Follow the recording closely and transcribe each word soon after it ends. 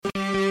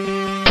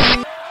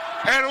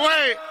And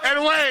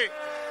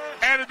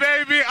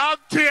baby, I'm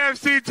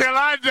TFC till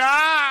I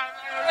die.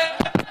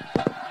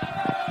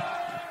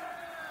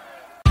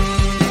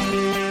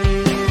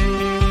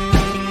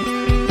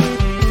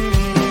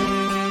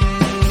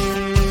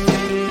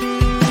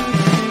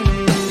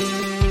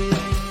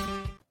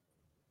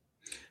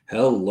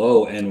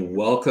 Hello and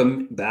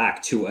welcome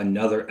back to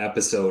another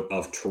episode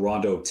of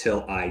Toronto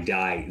Till I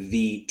Die,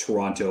 the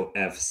Toronto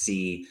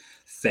FC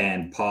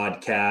fan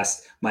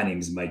podcast. My name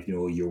is Mike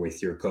Newell. You're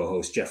with your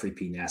co-host Jeffrey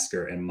P.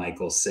 Nesker and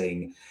Michael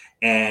Singh.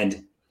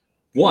 And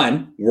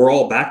we're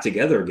all back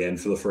together again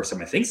for the first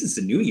time, I think, since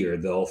the new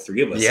year. All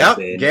three of us have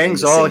been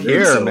gang's all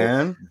here, so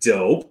man.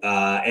 Dope.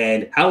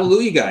 And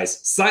hallelujah,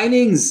 guys.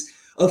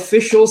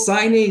 Official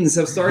signings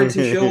have started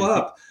to show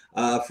up.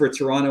 For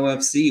Toronto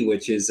FC,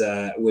 which is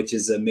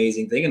an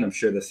amazing thing, and I'm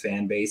sure the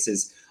fan base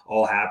is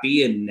all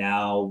happy. And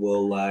now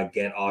we'll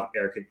get off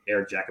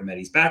Eric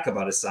Giacometti's back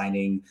about a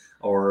signing,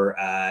 or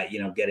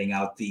getting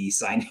out the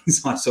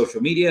signings on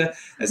social media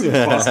as soon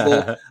as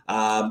possible.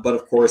 But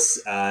of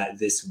course,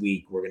 this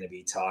week we're going to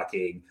be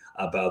talking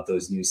about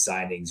those new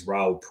signings: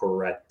 Raoul,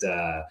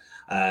 Petretta,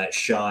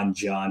 Sean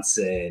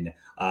Johnson.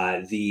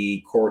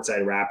 The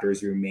courtside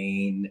Raptors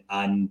remain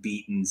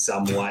unbeaten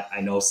somewhat.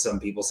 I know some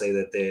people say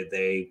that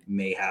they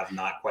may have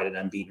not quite an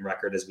unbeaten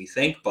record as we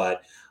think,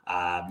 but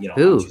I'm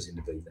choosing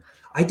to believe that.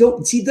 I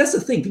don't see. That's the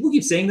thing. People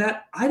keep saying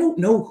that. I don't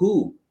know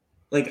who.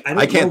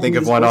 I can't think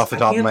of one off the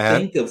top of my head.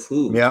 Think of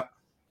who. Yeah,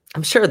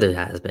 I'm sure there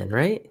has been,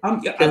 right?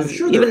 I'm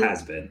sure there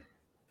has been.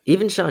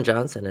 Even Sean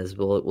Johnson, as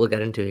we'll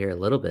get into here a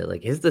little bit,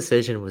 like his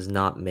decision was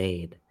not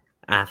made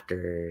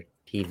after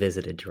he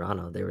visited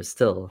Toronto. There was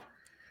still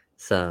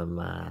some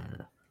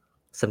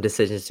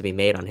decisions to be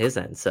made on his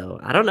end.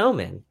 So I don't know,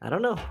 man. I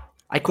don't know.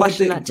 I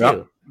question that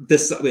too.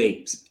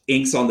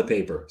 Ink's on the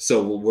paper.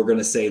 So we're going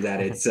to say that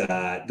it's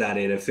that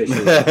it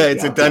officially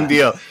it's a done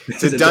deal.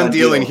 It's a done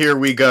deal, and here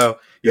we go.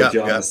 Good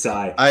job,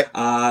 Masai.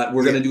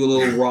 We're going to do a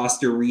little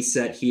roster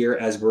reset here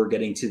as we're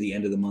getting to the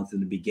end of the month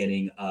and the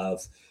beginning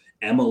of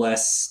MLS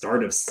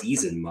start of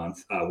season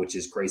month, which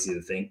is crazy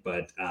to think,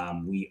 but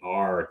we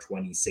are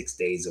 26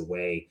 days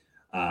away.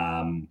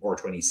 Or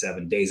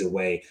 27 days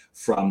away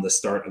from the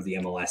start of the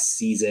MLS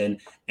season.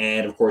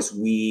 And of course,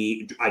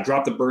 I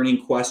dropped a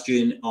burning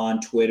question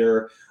on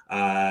Twitter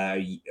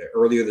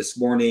earlier this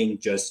morning,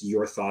 just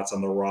your thoughts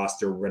on the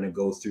roster. We're going to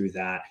go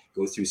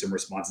through some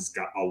responses.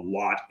 Got a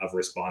lot of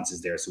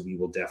responses there, so we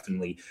will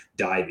definitely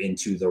dive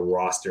into the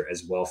roster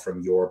as well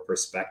from your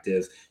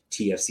perspective,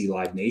 TFC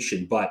Live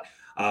Nation. But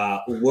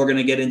we're going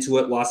to get into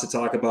it. Lots to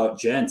talk about,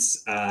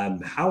 gents.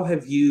 How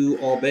have you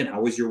all been?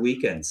 How was your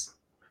weekends?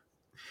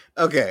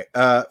 Okay,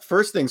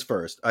 first things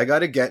first. I got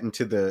to get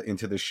into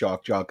the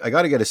shock jock. I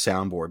got to get a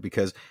soundboard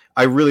because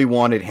I really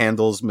wanted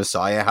Handel's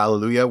Messiah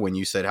Hallelujah when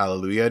you said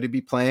Hallelujah to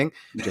be playing.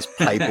 Just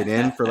pipe it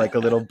in for like a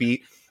little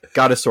beat.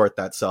 Got to sort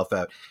that self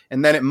out.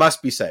 And then it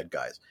must be said,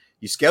 guys,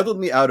 you scheduled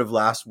me out of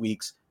last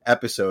week's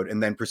episode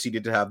and then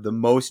proceeded to have the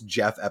most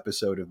Jeff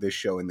episode of this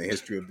show in the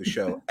history of the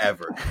show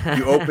ever.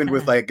 You opened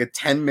with like a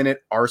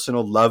 10-minute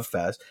Arsenal love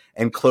fest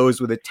and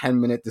closed with a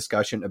 10-minute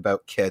discussion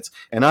about kits,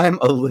 and I'm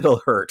a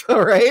little hurt.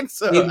 All right,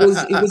 so it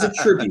was a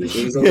tribute.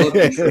 It was a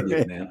lovely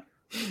tribute, man.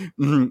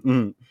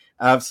 Mm-hmm.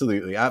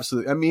 Absolutely. I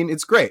mean,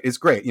 it's great.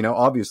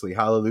 Obviously,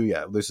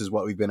 hallelujah. This is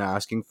what we've been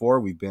asking for.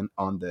 We've been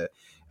on the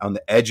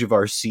edge of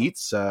our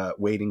seats,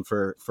 waiting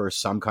for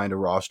some kind of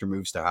roster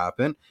moves to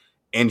happen,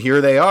 and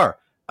here they are.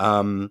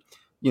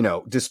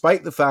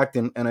 Despite the fact,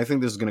 and I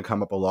think this is going to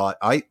come up a lot,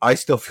 I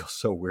still feel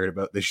so weird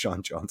about this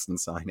Sean Johnson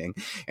signing.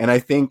 And I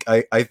think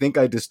I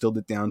distilled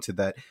it down to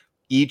that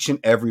each and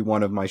every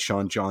one of my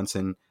Sean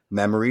Johnson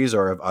memories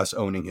are of us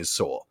owning his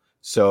soul.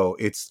 So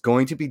it's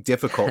going to be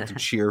difficult to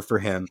cheer for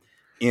him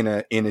in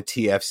a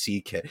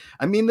TFC kit.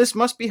 I mean, this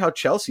must be how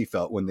Chelsea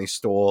felt when they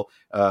stole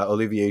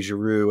Olivier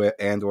Giroud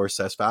and or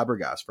Cesc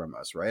Fabregas from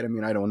us, right? I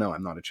mean, I don't know.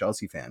 I'm not a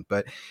Chelsea fan,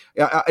 but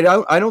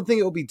I don't think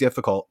it will be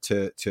difficult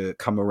to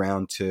come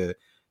around to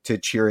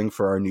cheering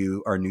for our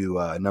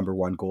new number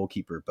one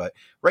goalkeeper. But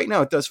right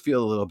now, it does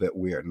feel a little bit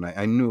weird, and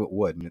I knew it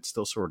would, and it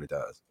still sort of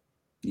does.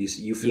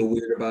 You feel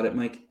weird about it,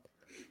 Mike?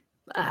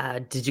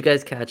 Did you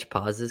guys catch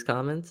Paus's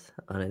comments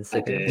on Instagram?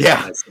 I did.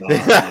 Yeah.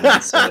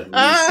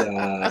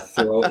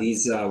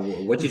 He's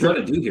what you trying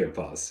to do here,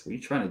 Pause? What are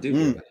you trying to do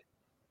here?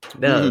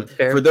 No,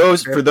 for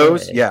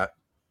those, yeah.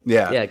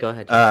 Go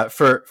ahead.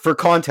 For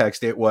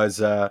context, it was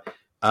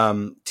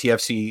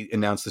TFC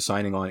announced the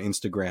signing on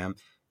Instagram,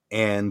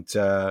 and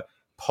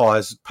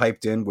Pause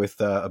piped in with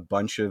a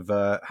bunch of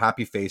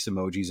happy face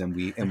emojis, and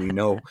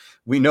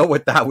we know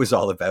what that was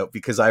all about,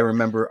 because I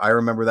remember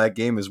that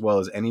game as well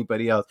as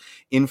anybody else.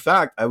 In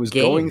fact, I was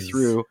going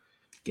through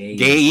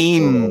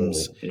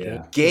games,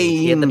 yeah. Games,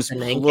 he had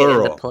the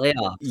plural. in the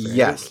playoffs. Right?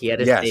 Yes, he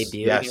had his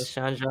debut against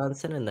Sean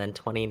Johnson, and then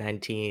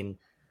 2019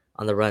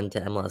 on the run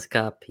to MLS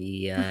Cup,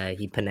 he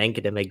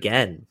Penanged him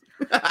again.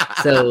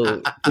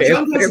 So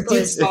John Johnson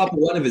did stop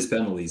one of his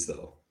penalties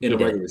though in a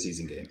regular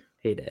season game.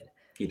 He did.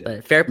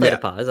 But fair play to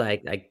Pause.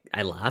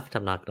 I laughed.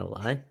 I'm not gonna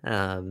lie.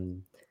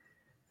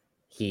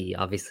 he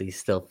obviously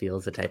still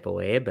feels the type of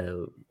way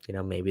about,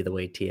 maybe the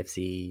way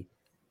TFC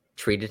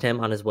treated him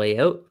on his way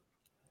out.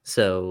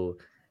 So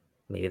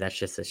maybe that's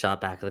just a shot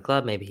back at the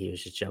club. Maybe he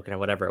was just joking or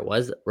whatever it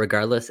was.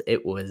 Regardless,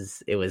 it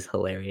was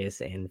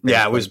hilarious and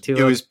fair play to him.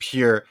 It was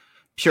pure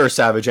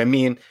savage. I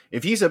mean,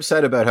 if he's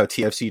upset about how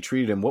TFC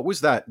treated him, what was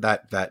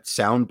that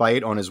sound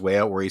bite on his way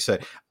out where he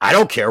said, "I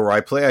don't care where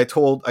I play. I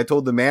told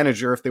the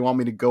manager if they want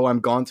me to go, I'm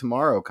gone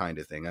tomorrow," kind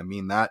of thing. I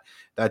mean, that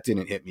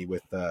didn't hit me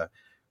with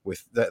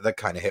that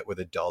kind of hit with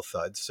a dull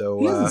thud. So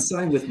he hasn't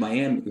signed with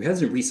Miami. He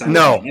hasn't re-signed.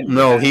 No, with Miami.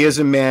 No, he is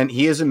a man.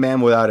 He is a man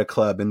without a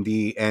club, and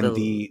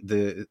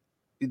the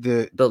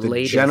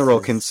general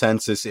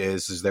consensus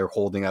is they're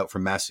holding out for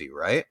Messi,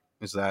 right?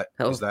 Is that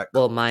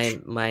well?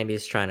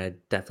 Miami's trying to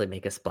definitely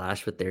make a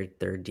splash with their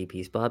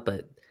DP spot,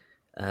 but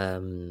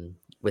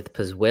with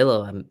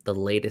Pozuelo, the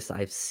latest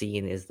I've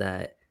seen is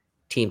that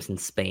teams in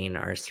Spain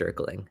are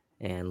circling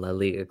and La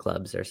Liga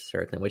clubs are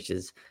circling, which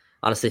is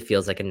honestly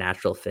feels like a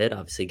natural fit.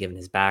 Obviously, given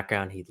his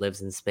background, he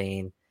lives in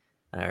Spain,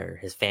 or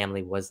his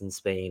family was in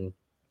Spain.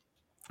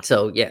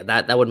 So yeah,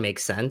 that would make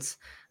sense.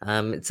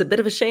 It's a bit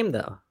of a shame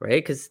though,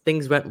 right? Because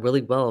things went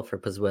really well for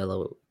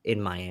Pozuelo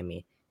in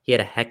Miami. He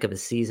had a heck of a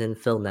season.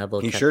 Phil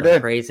Neville kept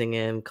on praising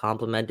him,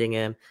 complimenting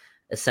him,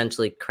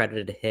 essentially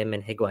credited him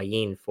and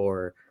Higuain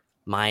for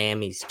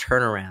Miami's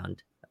turnaround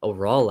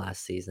overall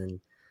last season.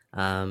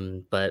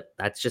 But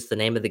that's just the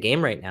name of the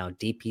game right now.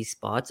 DP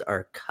spots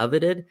are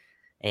coveted,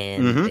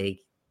 and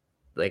they,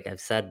 like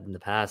I've said in the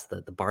past,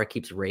 that the bar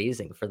keeps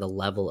raising for the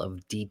level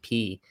of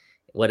DP,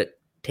 what it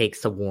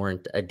takes to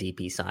warrant a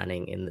DP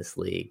signing in this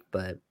league.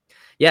 But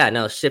yeah,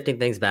 no, shifting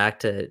things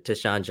back to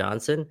Sean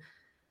Johnson.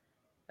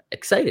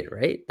 Excited,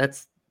 right?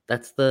 That's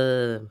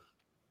the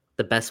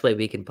best way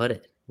we can put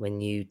it. When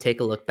you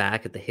take a look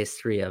back at the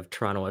history of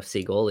Toronto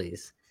FC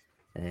goalies,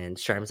 and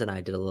Sharms and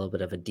I did a little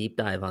bit of a deep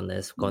dive on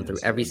this, going through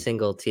every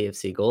single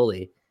TFC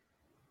goalie.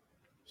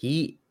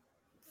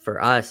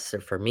 For us,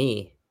 or for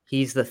me,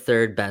 he's the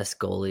third best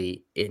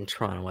goalie in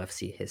Toronto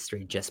FC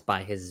history just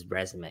by his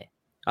resume.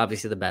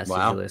 Obviously, the best is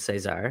Julio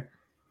Cesar.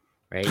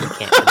 Right, you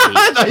can't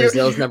compete.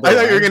 Brazil's number one.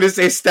 I thought you were going to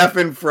say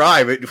Stefan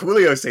Fry, but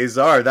Julio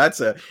Cesar. That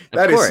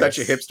is such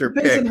a hipster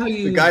pick.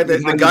 The guy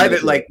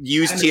that like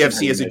used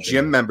TFC as a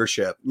gym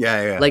membership.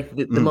 Yeah. Like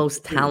the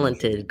most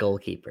talented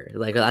goalkeeper.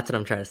 Like that's what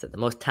I'm trying to say. The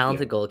most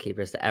talented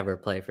goalkeepers to ever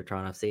play for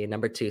Toronto FC. And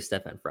number 2,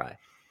 Stefan Fry.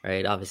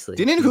 Right, obviously.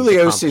 Didn't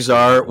Julio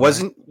Cesar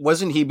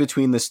wasn't he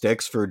between the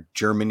sticks for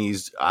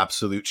Germany's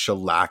absolute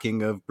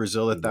shellacking of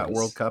Brazil at that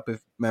World Cup,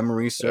 if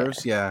memory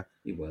serves? Yeah,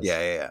 he was.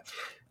 Yeah.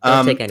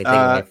 Don't take anything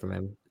away from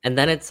him. And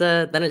then it's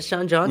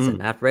Sean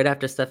Johnson right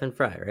after Stefan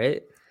Fry,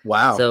 right?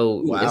 Wow.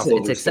 So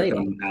it's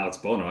exciting. Alex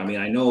Bono. I mean,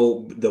 I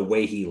know the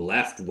way he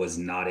left was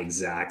not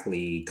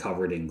exactly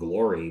covered in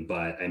glory,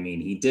 but I mean,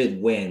 he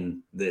did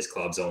win this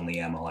club's only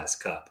MLS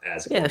Cup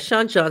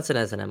Sean Johnson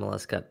has an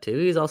MLS Cup too.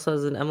 He's also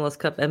has an MLS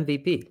Cup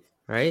MVP,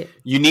 right?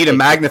 You need a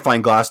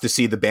magnifying glass to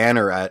see the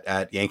banner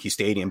at Yankee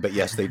Stadium, but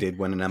yes, they did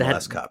win an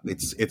MLS Cup.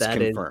 It's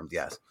confirmed.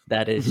 Yes,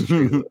 that is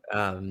true.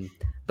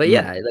 But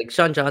yeah, like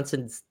Sean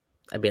Johnson's.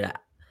 I mean,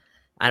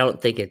 I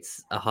don't think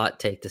it's a hot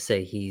take to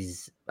say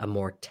he's a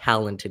more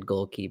talented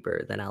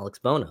goalkeeper than Alex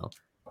Bono.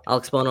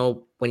 Alex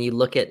Bono, when you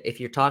look at, if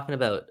you're talking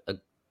about a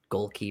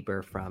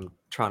goalkeeper from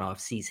Toronto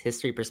FC's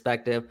history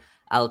perspective,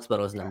 Alex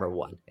Bono is number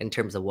 1 in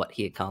terms of what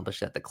he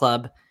accomplished at the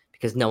club,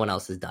 because no one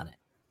else has done it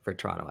for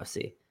Toronto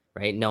FC,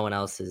 right? No one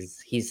else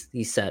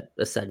he's set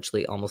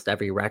essentially almost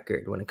every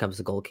record when it comes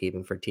to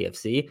goalkeeping for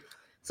TFC.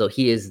 So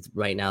he is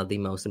right now the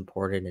most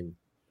important, and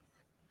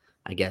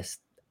I guess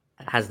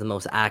has the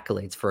most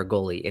accolades for a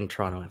goalie in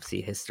Toronto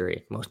FC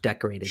history, most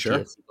decorated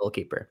TFC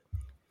goalkeeper.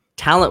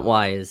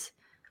 Talent-wise,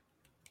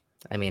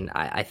 I mean,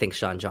 I think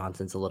Sean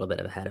Johnson's a little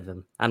bit ahead of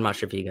him. I'm not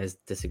sure if you guys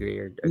disagree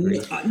or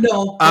agree.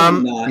 No,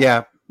 not.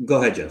 Yeah.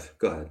 Go ahead, Jeff.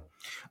 Go ahead.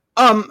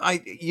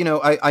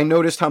 I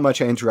noticed how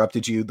much I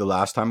interrupted you the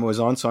last time I was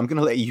on, so I'm going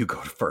to let you go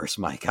first,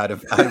 Mike, out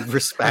of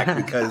respect,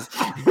 because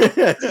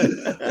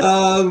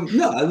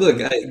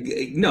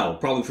no,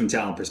 probably from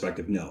talent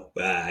perspective, no.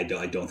 I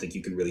don't think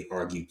you can really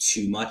argue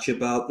too much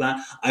about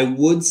that. I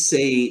would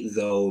say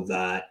though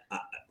that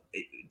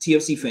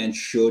TFC fans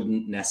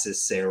shouldn't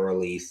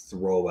necessarily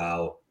throw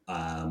out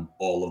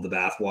all of the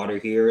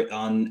bathwater here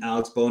on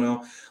Alex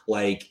Bono.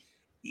 Like,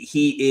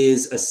 he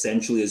is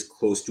essentially as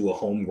close to a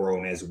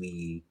homegrown as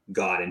we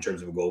got in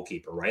terms of a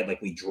goalkeeper, right?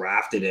 Like, we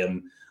drafted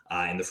him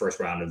in the first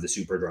round of the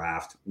super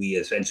draft. We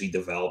essentially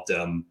developed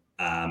him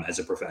as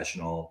a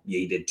professional.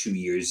 He did 2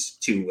 years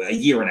to a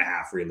year and a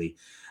half really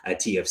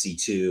at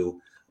TFC2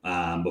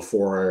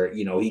 before,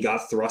 he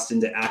got thrust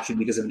into action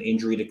because of an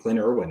injury to Clint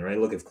Irwin, right?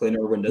 Look, if Clint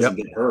Irwin doesn't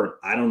get hurt,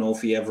 I don't know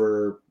if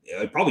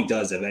it probably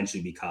does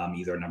eventually become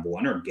either number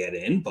 1 or get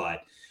in,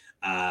 but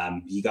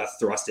he got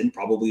thrust in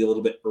probably a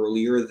little bit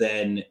earlier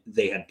than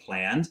they had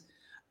planned.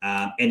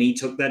 And he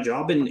took that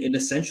job and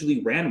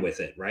essentially ran with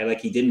it, right?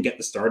 Like, he didn't get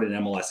the start in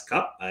MLS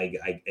Cup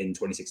in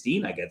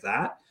 2016. I get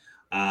that.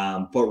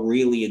 But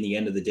really, in the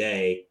end of the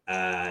day,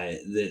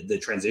 the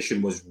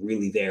transition was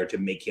really there to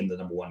make him the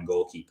number 1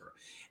 goalkeeper.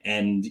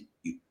 And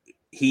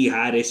he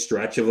had a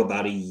stretch of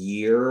about a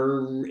year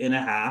and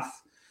a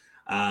half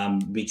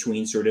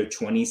between sort of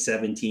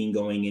 2017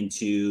 going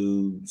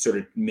into sort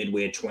of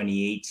midway of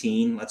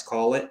 2018, let's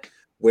call it,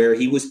 where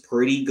he was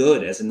pretty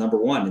good as a number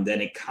one. And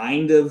then it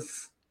kind of,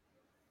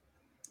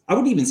 I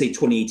would even say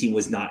 2018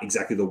 was not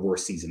exactly the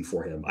worst season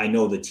for him. I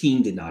know the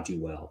team did not do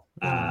well,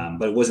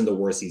 but it wasn't the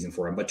worst season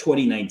for him. But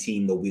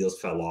 2019, the wheels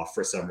fell off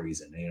for some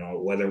reason,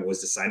 whether it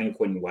was the signing of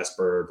Quentin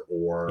Westberg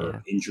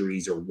or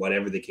injuries or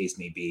whatever the case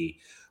may be.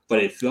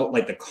 But it felt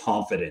like the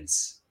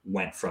confidence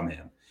went from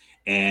him.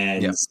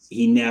 And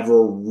he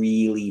never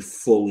really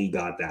fully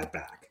got that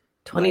back.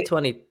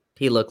 2020,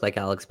 he looked like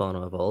Alex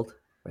Bono of old,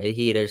 right?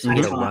 He had a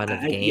run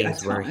of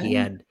games where he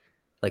had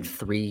like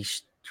 3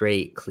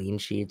 straight clean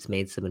sheets,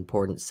 made some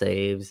important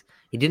saves.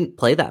 He didn't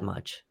play that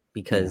much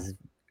because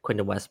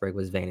Quentin Westberg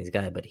was Vaney's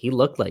guy, but he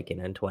looked like it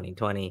in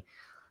 2020.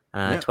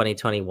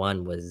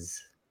 2021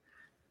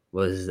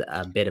 was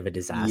a bit of a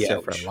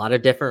disaster for a lot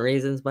of different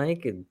reasons,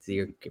 Mike.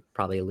 You're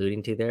probably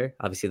alluding to there.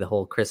 Obviously, the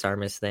whole Chris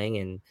Armas thing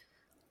and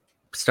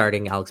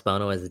starting Alex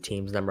Bono as the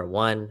team's number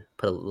one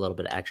put a little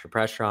bit of extra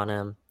pressure on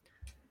him.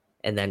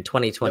 And then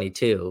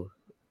 2022,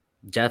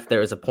 Jeff,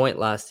 there was a point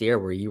last year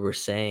where you were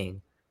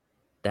saying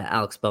that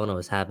Alex Bono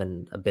was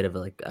having a bit of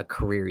a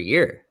career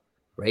year,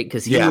 right?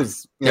 Because he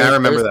was I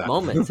remember that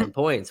moments and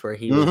points where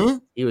he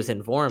was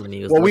in form and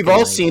he was. Well, we've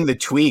all seen the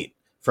tweet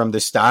from the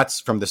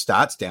stats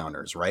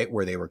downers, right,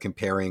 where they were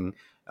comparing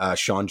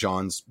Sean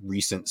John's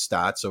recent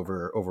stats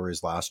over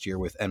his last year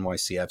with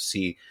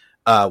NYCFC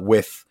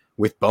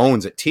with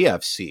Bones at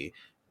TFC,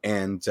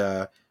 and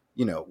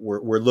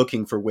we're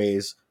looking for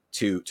ways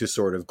to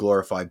sort of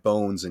glorify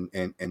Bones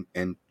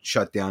and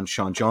shut down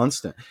Sean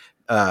Johnston,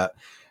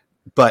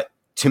 but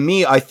to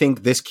me, I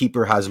think this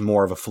keeper has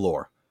more of a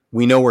floor.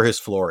 We know where his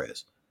floor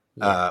is.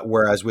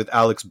 Whereas with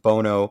Alex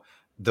Bono,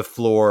 the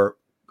floor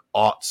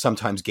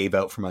sometimes gave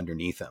out from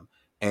underneath him.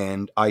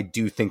 And I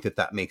do think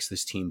that makes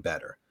this team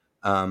better.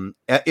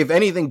 If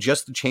anything,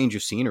 just the change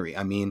of scenery.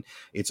 I mean,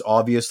 it's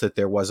obvious that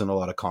there wasn't a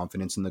lot of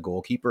confidence in the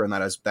goalkeeper. And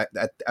that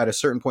at a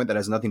certain point, that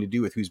has nothing to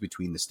do with who's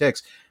between the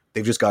sticks.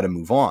 They've just got to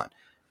move on.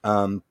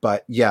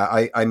 But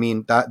yeah, I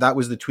mean, that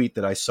was the tweet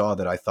that I saw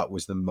that I thought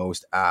was the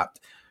most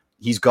apt.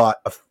 He's got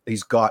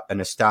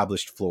an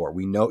established floor.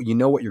 You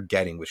know what you're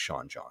getting with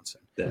Sean Johnson.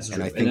 That's true.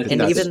 And I think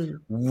that's even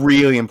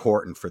really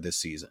important for this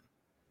season.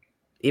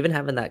 Even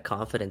having that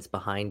confidence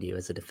behind you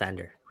as a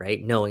defender,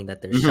 right? Knowing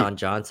that there's Sean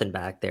Johnson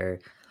back there,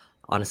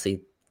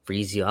 honestly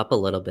frees you up a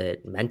little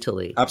bit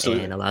mentally.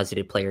 Absolutely. And allows you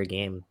to play your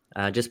game.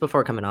 Just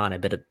before coming on, I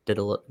did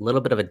a little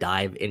bit of a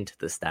dive into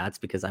the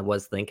stats because I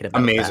was thinking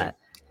about that.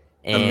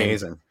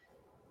 Amazing.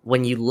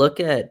 When you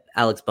look at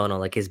Alex Bono,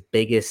 like his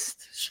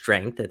biggest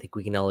strength, I think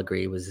we can all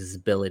agree, was his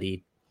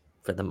ability,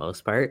 for the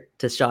most part,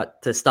 to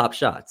stop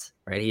shots.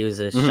 Right, he was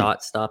a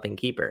shot-stopping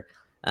keeper.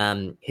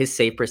 His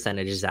save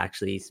percentage is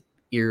actually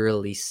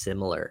eerily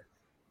similar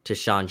to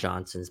Sean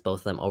Johnson's, both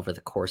of them over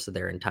the course of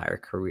their entire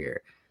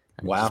career.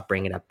 Just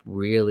bring it up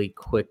really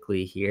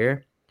quickly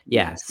here.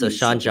 So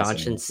Sean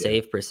Johnson's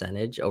save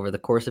percentage over the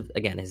course of,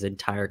 again, his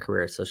entire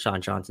career. So Sean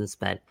Johnson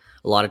spent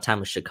a lot of time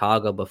with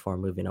Chicago before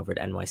moving over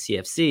to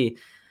NYCFC.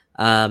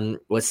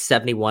 Was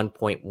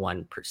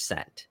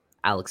 71.1%.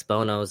 Alex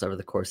Bono's over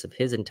the course of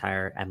his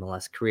entire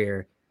MLS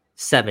career,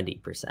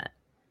 70%,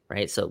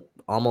 right? So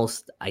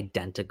almost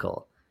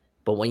identical.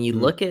 But when you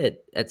look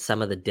at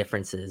some of the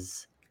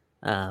differences,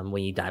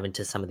 when you dive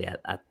into some of the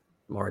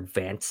more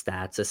advanced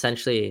stats,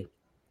 essentially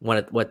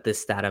what this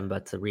stat I'm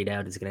about to read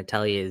out is going to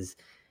tell you is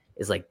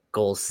like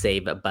goals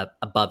saved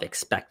above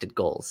expected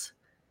goals,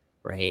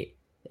 right?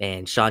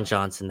 And Sean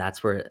Johnson,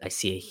 that's where I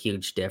see a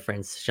huge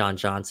difference. Sean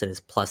Johnson is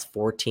plus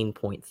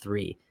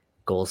 14.3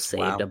 goals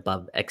saved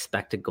above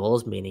expected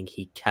goals, meaning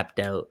he kept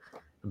out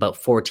about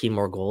 14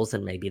 more goals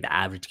than maybe the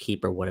average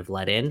keeper would have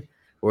let in.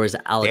 Whereas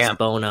Alex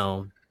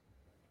Bono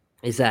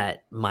is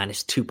at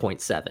minus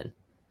 2.7.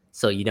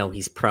 So,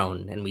 he's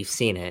prone, and we've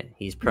seen it.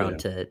 He's prone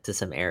to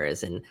some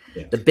errors. And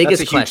the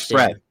biggest question.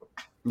 Spread.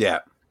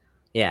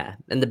 Yeah.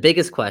 And the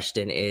biggest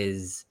question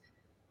is,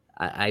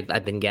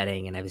 I've been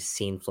getting and I've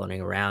seen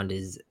floating around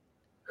is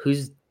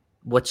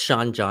what's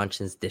Sean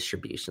Johnson's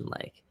distribution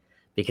like?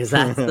 Because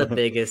that's the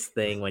biggest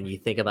thing when you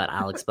think about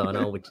Alex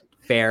Bono, which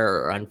fair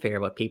or unfair,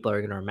 what people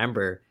are going to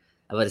remember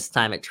about his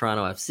time at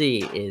Toronto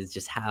FC is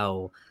just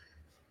how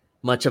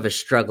much of a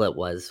struggle it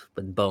was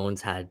when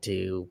Bones had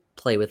to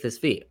play with his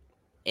feet.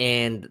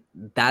 And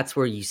that's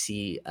where you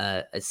see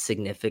a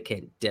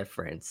significant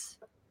difference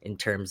in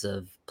terms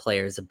of the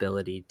player's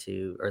ability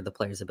to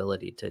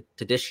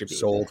distribute.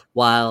 Sold.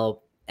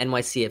 While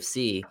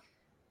NYCFC,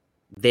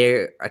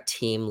 they're a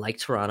team like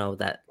Toronto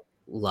that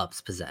loves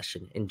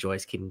possession,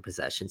 enjoys keeping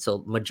possession.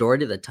 So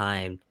majority of the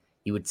time,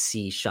 you would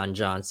see Sean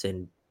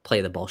Johnson play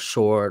the ball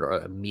short or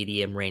a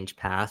medium range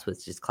pass,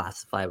 which is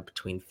classified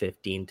between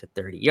 15 to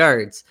 30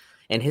 yards.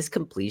 And his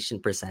completion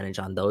percentage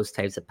on those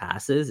types of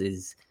passes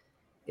is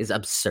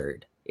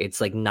absurd. It's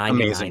like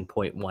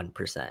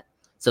 99.1%.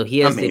 So he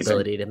has the Amazing.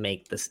 ability to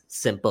make the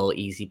simple,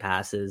 easy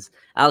passes.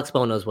 Alex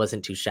Bono's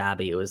wasn't too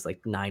shabby. It was like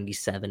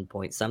 97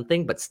 point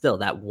something, but still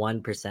that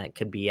 1%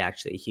 could be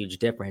actually a huge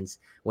difference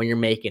when you're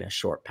making a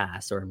short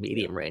pass or a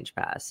medium range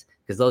pass,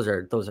 because those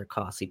are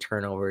costly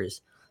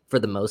turnovers for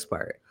the most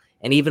part.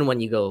 And even when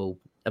you go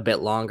a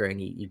bit longer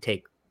and you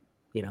take,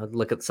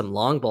 look at some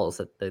long balls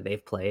that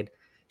they've played,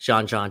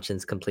 Sean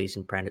Johnson's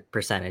completion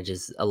percentage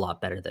is a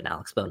lot better than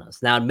Alex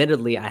Bono's. Now,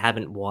 admittedly, I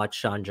haven't watched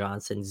Sean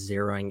Johnson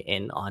zeroing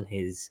in on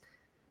his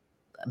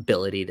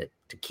ability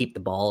to keep the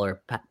ball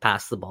or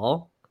pass the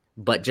ball,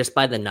 but just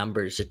by the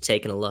numbers, just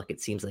taking a look, it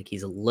seems like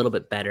he's a little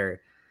bit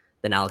better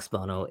than Alex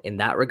Bono in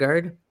that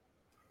regard.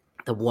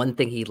 The one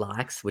thing he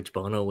lacks, which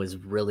Bono was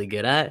really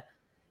good at,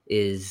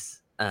 is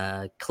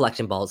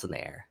collecting balls in the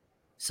air.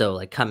 So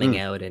like coming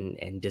out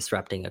and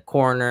disrupting a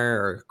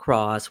corner or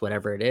cross,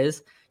 whatever it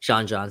is.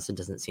 Sean Johnson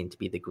doesn't seem to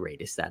be the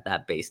greatest at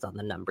that based on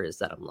the numbers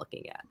that I'm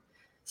looking at.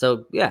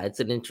 So yeah, it's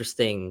an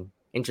interesting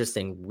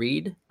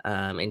read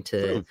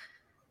into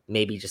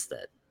maybe just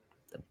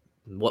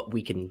what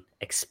we can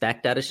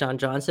expect out of Sean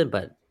Johnson,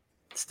 but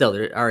still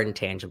there are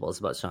intangibles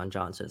about Sean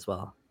Johnson as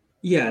well.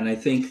 Yeah, and I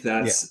think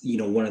that's,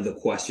 one of the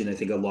questions I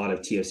think a lot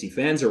of TFC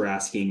fans are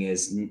asking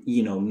is,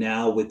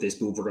 now with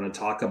this move, we're going to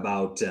talk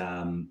about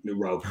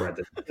Raoul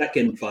Petretta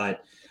second,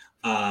 but,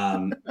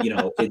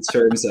 in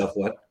terms of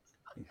what?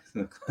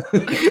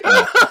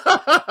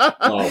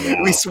 Wow.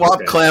 We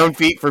swapped clown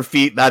feet for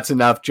feet. That's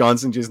enough.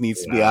 Johnson just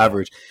needs to be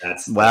average.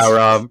 That's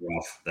Rob.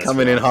 That's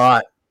coming rough. in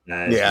hot.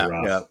 That is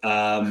rough.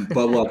 Yeah.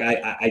 But look,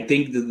 I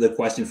think the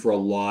question for a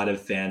lot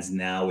of fans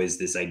now is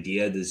this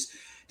idea, does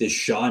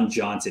Sean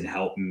Johnson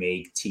help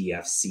make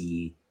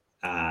TFC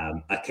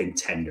a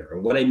contender?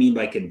 And what I mean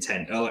by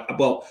contender, I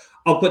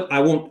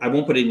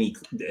won't put any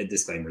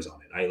disclaimers on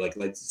it.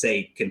 Let's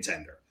say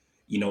contender.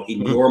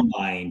 In your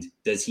mind,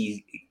 does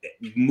he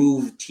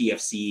move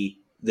TFC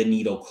the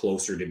needle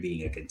closer to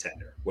being a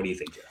contender? What do you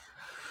think, Jeff?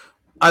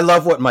 I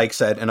love what Mike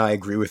said, and I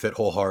agree with it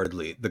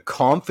wholeheartedly. The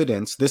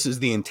confidence, this is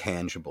the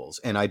intangibles,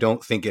 and I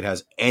don't think it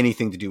has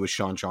anything to do with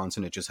Sean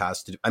Johnson. It just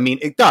has to do,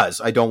 it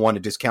does. I don't want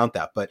to discount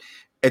that, but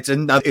it's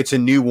a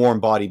new warm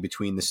body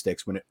between the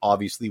sticks when it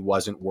obviously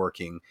wasn't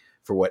working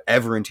for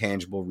whatever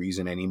intangible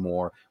reason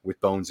anymore with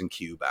Bones and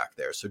Q back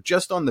there. So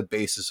just on the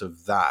basis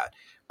of that,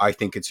 I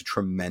think it's a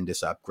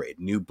tremendous upgrade.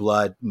 New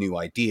blood, new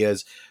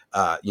ideas,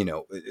 et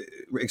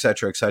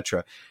cetera, et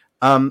cetera.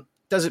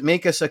 Does it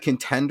make us a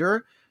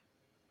contender?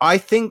 I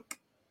think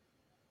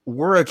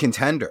we're a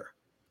contender.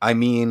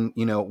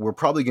 We're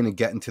probably going to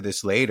get into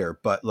this later,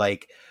 but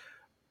Mike,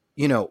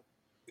 you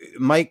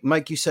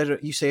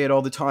say it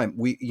all the time.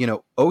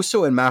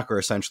 Oso and Mac are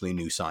essentially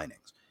new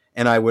signings.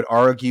 And I would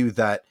argue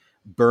that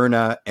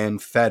Berna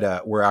and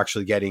Feta were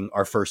actually getting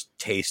our first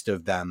taste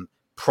of them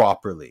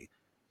properly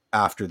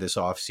after this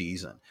off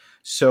season.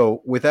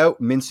 So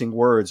without mincing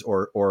words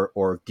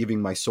or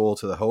giving my soul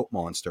to the hope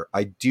monster,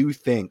 I do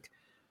think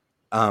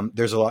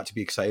there's a lot to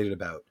be excited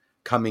about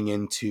coming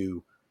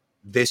into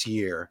this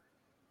year.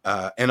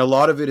 And a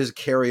lot of it is a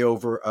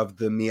carryover of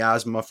the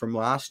miasma from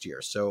last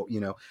year. So,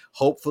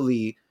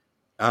 hopefully,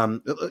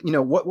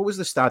 what was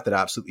the stat that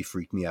absolutely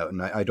freaked me out?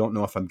 And I don't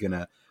know if I'm going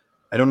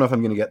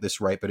to get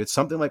this right, but it's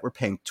something like we're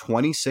playing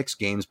 26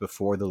 games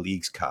before the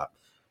League's Cup.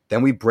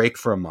 Then we break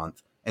for a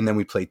month and then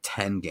we play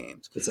 10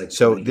 games. It's like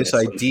so this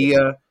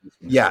idea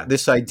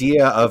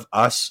of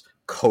us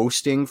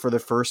coasting for the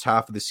first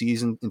half of the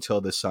season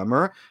until the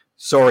summer,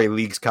 sorry,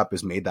 League's Cup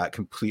has made that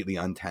completely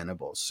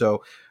untenable.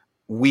 So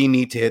we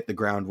need to hit the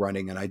ground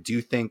running. And I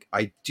do think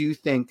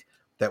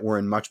that we're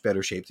in much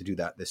better shape to do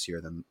that this year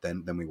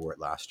than we were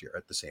last year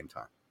at the same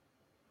time.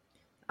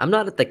 I'm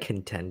not at the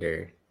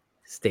contender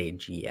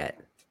stage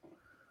yet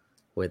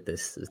with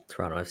this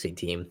Toronto FC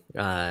team.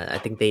 I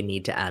think they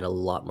need to add a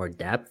lot more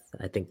depth.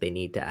 I think they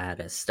need to add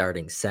a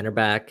starting center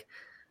back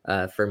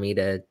for me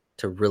to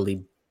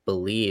really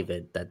believe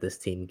that this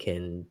team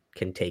can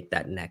take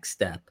that next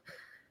step.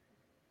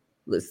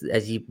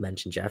 As you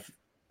mentioned, Jeff,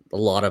 a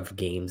lot of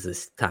games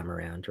this time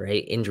around,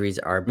 right? Injuries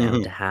are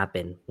bound to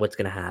happen. What's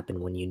going to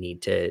happen when you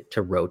need to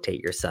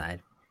rotate your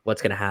side?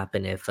 What's going to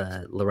happen if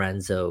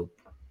Lorenzo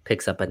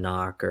picks up a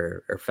knock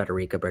or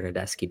Federico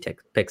Bernardeschi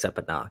picks up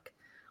a knock?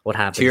 What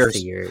happens to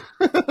your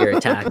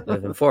attack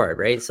moving forward,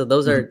 right? So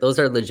those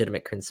are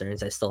legitimate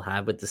concerns I still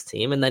have with this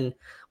team. And then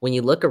when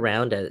you look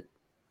around at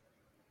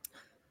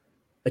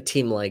a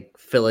team like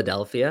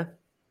Philadelphia,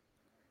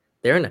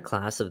 they're in a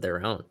class of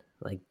their own.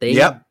 Like they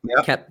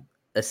kept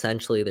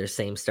essentially their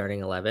same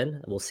starting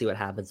 11. We'll see what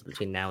happens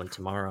between now and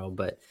tomorrow,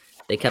 but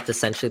they kept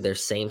essentially their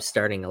same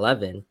starting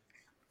 11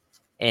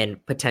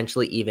 and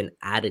potentially even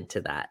added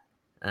to that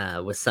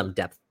with some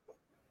depth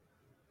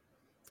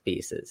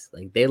pieces.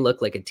 Like they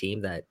look like a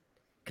team that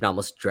can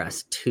almost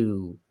dress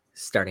two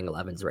starting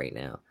 11s right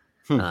now.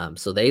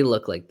 So they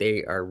look like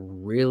they are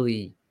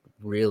really,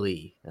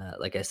 really,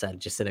 like I said,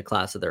 just in a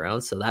class of their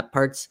own. So that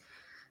part's,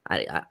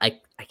 I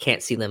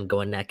can't see them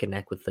going neck and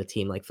neck with a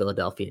team like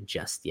Philadelphia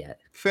just yet.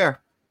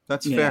 Fair.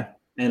 That's fair.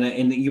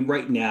 And you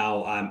right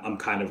now, I'm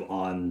kind of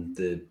on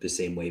the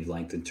same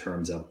wavelength in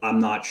terms of I'm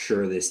not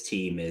sure this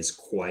team is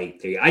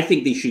quite there. I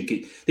think they should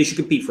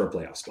compete for a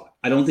playoff spot.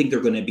 I don't think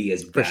they're going to be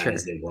as For bad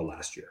as sure. they were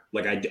last year.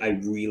 Like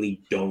I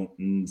really don't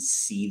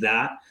see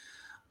that.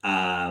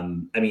 I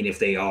mean, if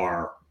they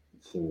are,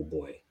 oh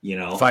boy,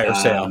 Fire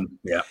sale.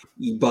 Yeah.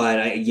 but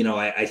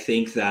I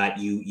think that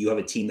you have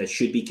a team that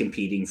should be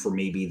competing for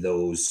maybe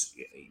those,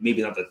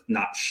 maybe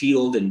not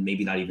Shield and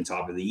maybe not even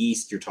top of the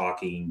East. You're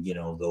talking,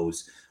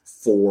 those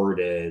 4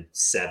 to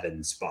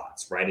 7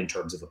 spots, right, in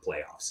terms of the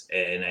playoffs,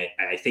 and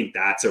I think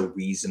that's a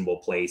reasonable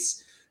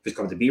place it's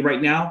come to be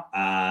right now.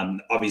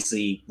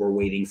 Obviously, we're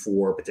waiting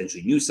for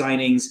potentially new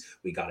signings.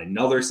 We got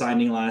another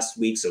signing last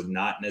week, so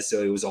not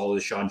necessarily it was all the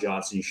Sean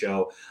Johnson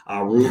show.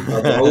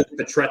 Raoul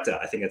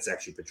Petretta, I think that's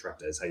actually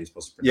Petretta is how you're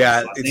supposed to pronounce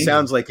his Yeah, last it name.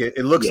 sounds like it.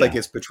 It looks like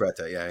it's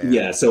Petretta.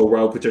 Yeah. So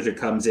Raoul Petretta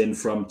comes in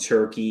from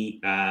Turkey.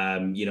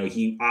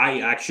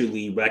 I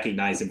actually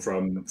recognize him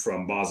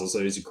from Basel, so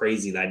it was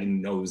crazy that I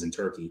didn't know he was in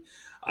Turkey.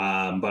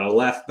 But a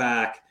left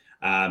back,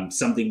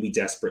 something we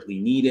desperately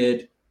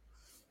needed.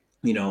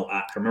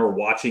 I remember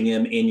watching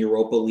him in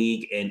Europa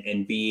League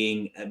and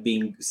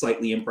being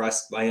slightly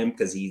impressed by him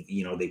because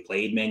they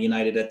played Man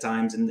United at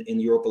times in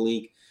Europa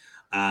League.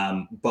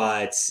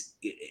 But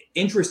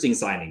interesting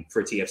signing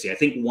for TFC. I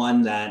think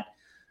one that,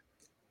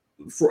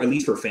 for at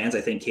least for fans,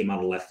 I think came out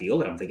of left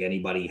field. I don't think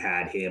anybody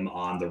had him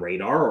on the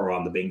radar or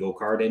on the bingo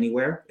card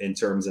anywhere in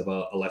terms of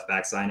a left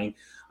back signing.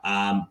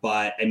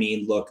 But I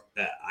mean, look,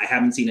 I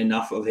haven't seen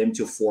enough of him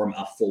to form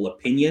a full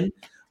opinion.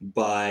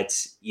 But,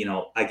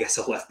 I guess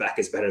a left back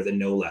is better than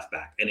no left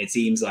back. And it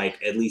seems like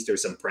at least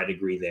there's some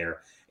pedigree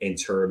there in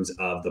terms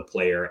of the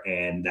player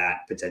and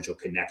that potential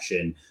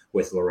connection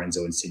with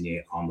Lorenzo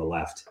Insigne on the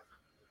left.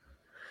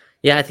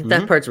 Yeah, I think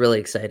that part's really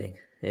exciting,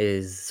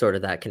 is sort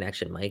of that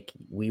connection, Mike.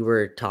 We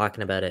were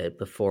talking about it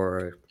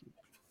before,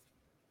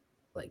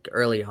 like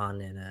early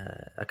on in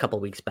a couple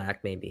weeks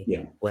back, maybe,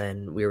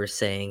 when we were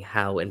saying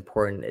how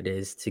important it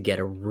is to get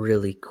a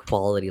really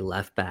quality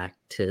left back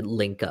to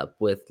link up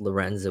with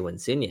Lorenzo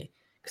Insigne,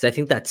 because I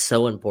think that's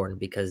so important.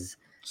 Because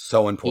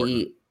so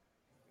important.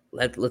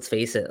 Let's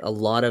face it, a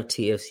lot of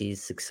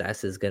TFC's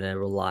success is going to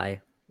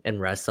rely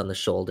and rest on the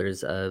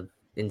shoulders of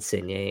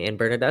Insigne and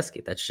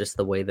Bernardeschi. That's just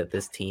the way that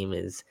this team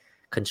is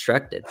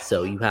constructed.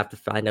 So you have to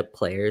find out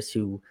players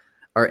who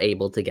are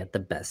able to get the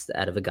best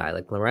out of a guy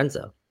like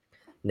Lorenzo.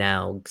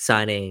 Now,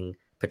 signing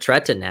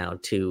Petretta now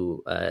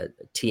to a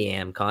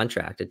TAM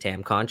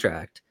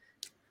contract,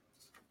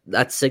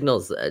 that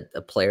signals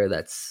a player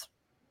that's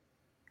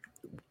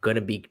going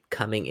to be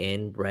coming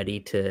in ready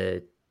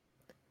to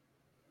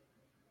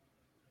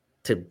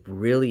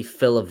really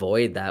fill a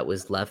void that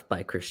was left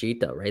by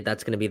Crescito, right?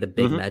 That's going to be the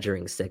big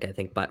measuring stick, I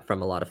think, but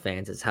from a lot of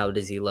fans, is how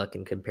does he look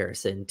in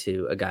comparison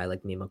to a guy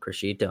like Mimo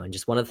Crescito? And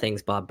just one of the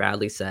things Bob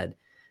Bradley said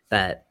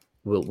that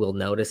we'll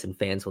notice and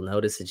fans will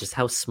notice is just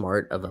how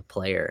smart of a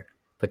player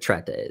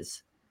Petretta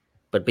is.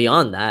 But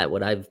beyond that,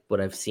 what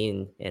I've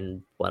seen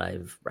and what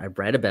I've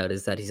read about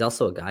is that he's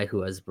also a guy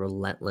who has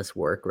relentless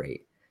work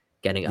rate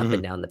getting up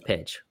and down the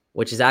pitch,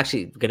 which is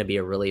actually going to be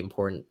a really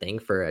important thing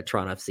for a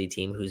Toronto FC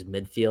team whose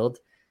midfield,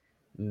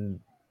 I mean,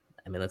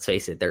 let's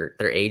face it, they're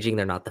aging.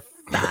 They're not the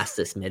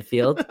fastest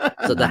midfield.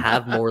 So to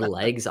have more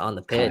legs on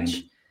the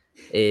pitch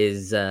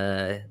is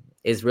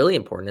really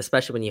important,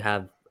 especially when you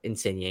have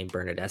Insigne and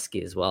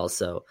Bernardeschi as well.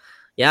 So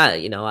yeah,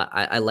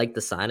 I like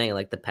the signing. I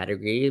like the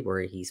pedigree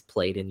where he's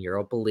played in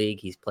Europa League.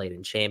 He's played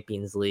in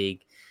Champions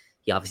League.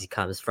 He obviously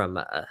comes from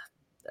a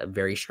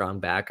very strong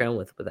background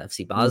with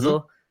FC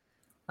Basel.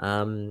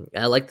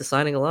 I like the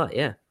signing a lot.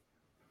 Yeah.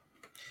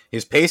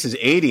 His pace is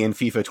 80 in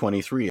FIFA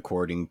 23,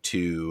 according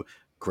to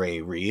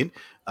Gray Reed,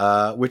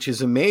 which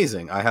is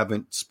amazing. I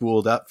haven't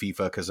spooled up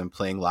FIFA because I'm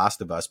playing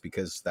Last of Us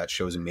because that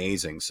show's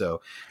amazing.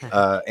 So,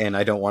 and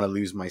I don't want to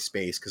lose my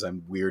space because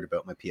I'm weird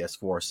about my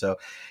PS4. So,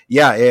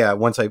 yeah.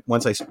 Once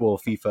I spool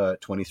FIFA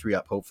 23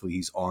 up, hopefully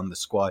he's on the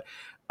squad.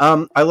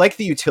 I like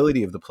the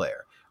utility of the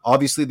player.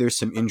 Obviously, there's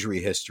some injury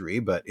history,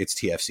 but it's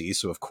TFC,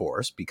 so of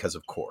course.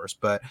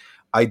 But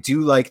I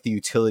do like the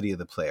utility of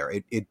the player.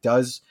 It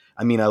does.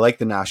 I mean, I like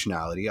the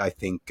nationality. I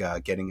think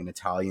getting an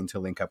Italian to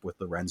link up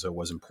with Lorenzo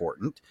was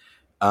important,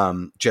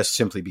 just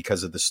simply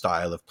because of the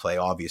style of play.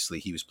 Obviously,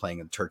 he was playing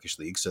in the Turkish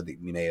league, so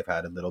that we may have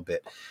had a little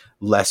bit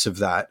less of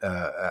that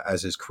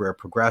as his career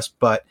progressed.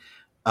 But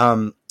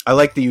I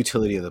like the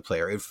utility of the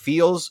player. It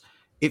feels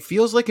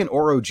like an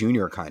Oro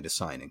Jr. kind of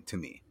signing to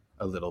me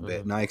a little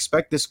bit, and I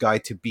expect this guy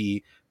to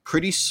be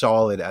pretty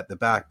solid at the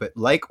back, but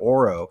like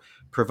Oro,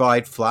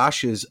 provide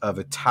flashes of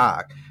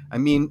attack. I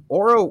mean,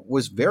 Oro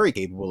was very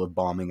capable of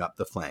bombing up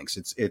the flanks.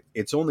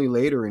 It's only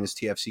later in his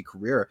TFC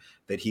career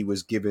that he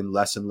was given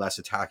less and less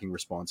attacking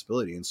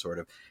responsibility and sort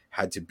of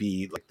had to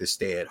be like the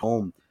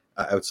stay-at-home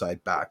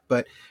outside back.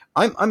 But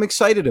I'm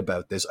excited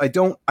about this. I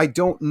don't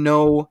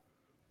know.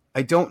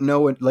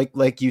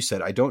 Like you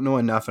said, I don't know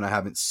enough, and I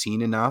haven't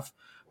seen enough.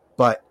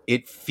 But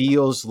it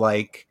feels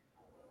like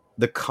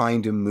the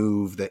kind of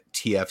move that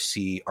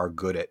TFC are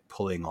good at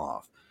pulling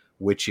off,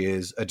 which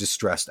is a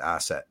distressed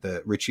asset.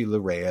 The Richie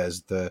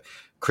Lareas, the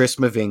Chris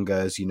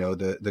Mavingas,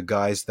 the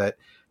guys that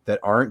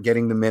aren't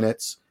getting the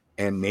minutes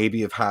and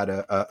maybe have had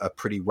a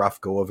pretty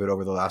rough go of it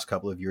over the last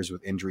couple of years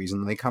with injuries,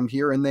 and they come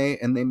here and they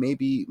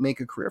maybe make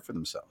a career for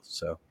themselves.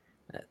 So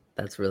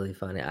that's really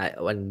funny.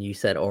 When you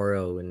said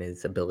Oro and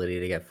his ability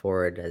to get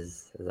forward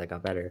as I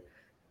got better,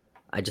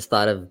 I just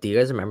thought of, do you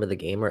guys remember the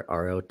game where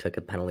Oro took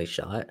a penalty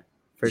shot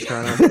for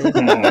Toronto?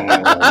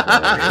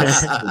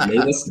 Maybe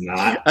it's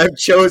not.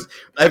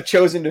 I've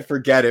chosen to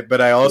forget it,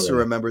 but I also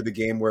remember the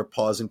game where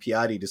Paz and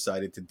Piatti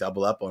decided to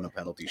double up on a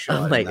penalty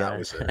shot. Oh my god,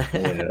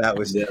 that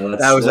was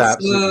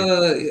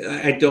absolutely.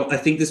 I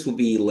think this will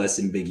be less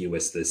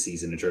ambiguous this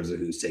season in terms of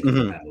who's taking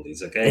the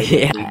penalties. Okay,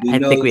 yeah, I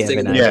think we have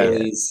an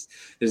idea.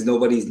 There's no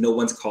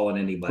one's calling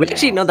anybody.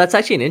 That's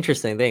actually an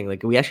interesting thing.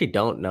 Like, we actually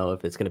don't know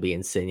if it's going to be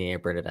Insigne or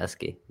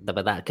Bernadeschi,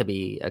 but that could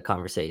be a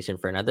conversation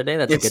for another day.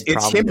 That's a good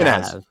problem to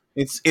have.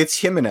 It's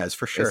Jimenez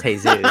for sure.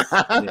 It's Jesus.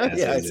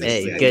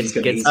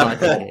 Good spot.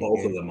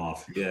 Both of them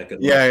off. Yeah,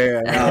 good.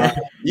 Yeah.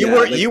 You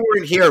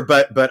weren't here,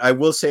 but I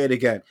will say it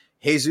again.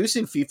 Jesus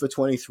in FIFA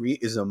 23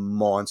 is a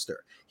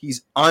monster.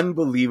 He's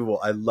unbelievable.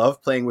 I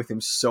love playing with him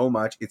so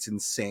much. It's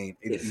insane.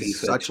 If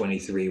FIFA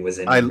 23 was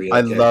any real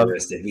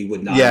characteristic, we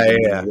would not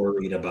be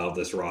worried about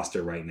this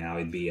roster right now.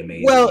 It'd be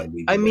amazing. Well,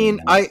 I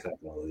mean,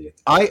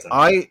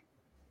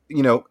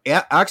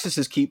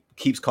 Axis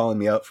keeps calling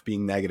me out for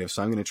being negative,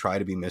 so I'm going to try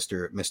to be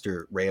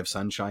Mr. Ray of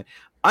Sunshine.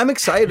 I'm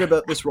excited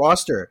about this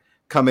roster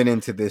coming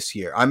into this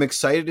year. I'm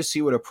excited to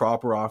see what a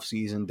proper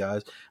offseason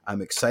does.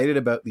 I'm excited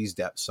about these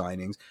depth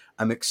signings.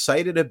 I'm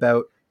excited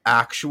about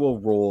actual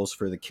roles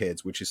for the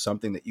kids, which is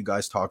something that you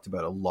guys talked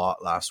about a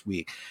lot last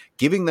week.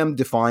 Giving them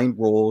defined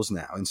roles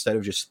now instead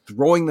of just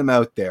throwing them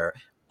out there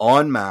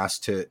en masse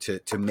to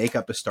make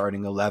up a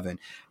starting 11.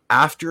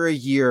 After a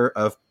year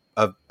of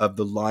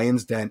the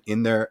Lions' Den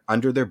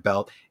under their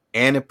belt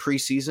and a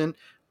preseason,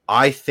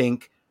 I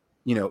think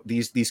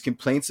these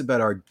complaints about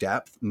our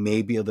depth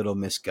may be a little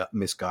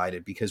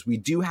misguided, because we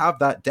do have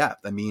that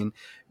depth. I mean,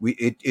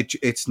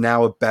 it's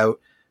now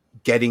about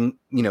getting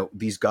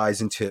these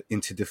guys into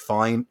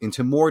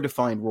more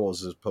defined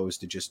roles as opposed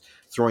to just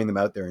throwing them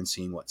out there and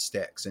seeing what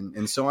sticks.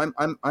 And so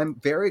I'm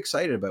very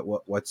excited about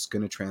what's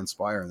going to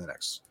transpire in the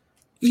next.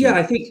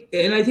 I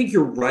think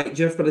you're right,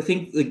 Jeff. But I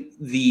think like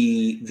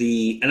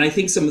and I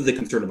think some of the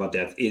concern about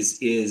depth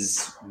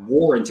is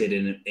warranted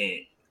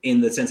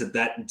in the sense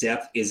that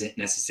depth isn't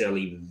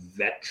necessarily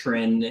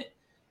veteran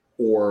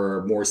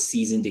or more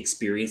seasoned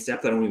experience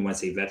depth. I don't even want to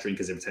say veteran,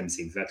 because every time you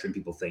say veteran,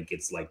 people think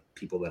it's like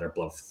people that are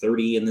above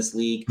 30 in this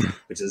league,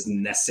 which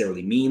doesn't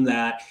necessarily mean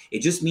that.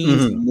 It just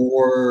means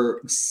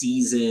more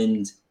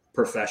seasoned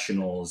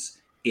professionals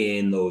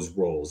in those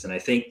roles. And I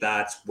think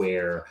that's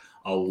where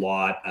a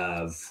lot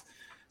of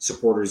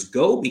supporters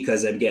go,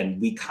 because again,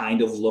 we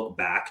kind of look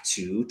back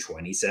to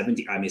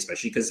 2017. I mean,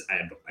 especially because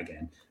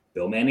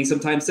Bill Manning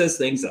sometimes says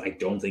things that I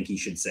don't think he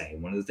should say.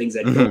 One of the things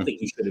I don't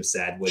think he should have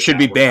said was should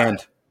be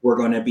banned. We're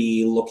going to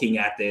be looking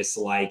at this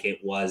like it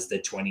was the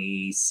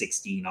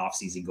 2016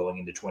 offseason going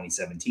into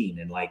 2017.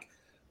 And like,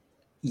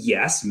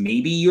 yes,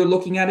 maybe you're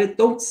looking at it.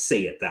 Don't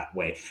say it that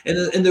way.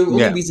 And the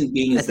only reason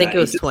being is I think it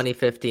was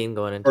 2015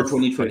 going into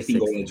 2015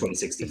 going into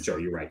 2016.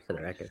 Sure, you're right. For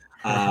the record.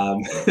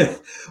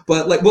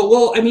 But like,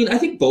 well, I mean, I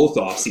think both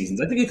off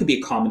seasons. I think it could be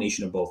a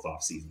combination of both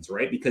off seasons,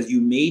 right? Because you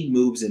made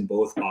moves in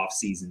both off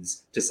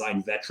seasons to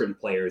sign veteran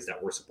players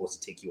that were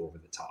supposed to take you over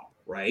the top,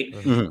 right?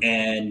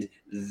 And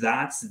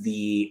that's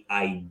the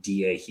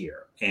idea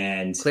here.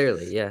 And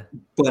clearly, yeah.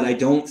 But I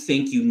don't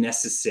think you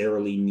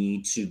necessarily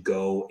need to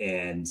go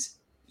and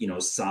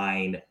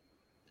sign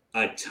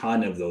a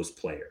ton of those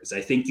players.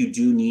 I think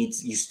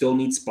you still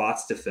need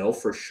spots to fill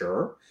for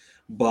sure,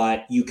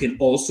 but you can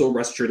also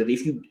rest assured that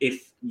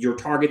if your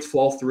targets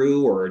fall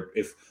through, or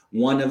if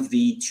one of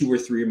the 2 or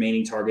 3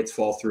 remaining targets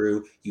fall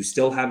through, you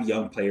still have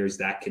young players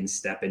that can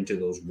step into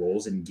those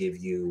roles and give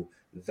you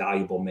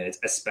valuable minutes,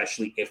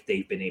 especially if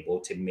they've been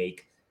able to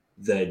make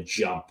the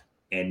jump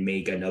and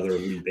make another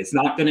leap. It's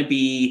not going to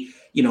be,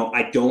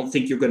 I don't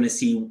think you're going to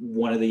see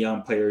one of the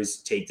young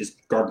players take this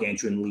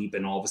gargantuan leap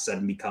and all of a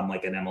sudden become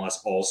like an MLS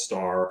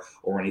All-Star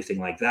or anything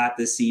like that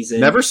this season.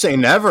 Never say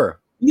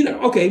never.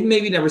 Okay,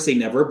 maybe never say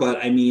never,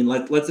 but I mean,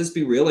 let's just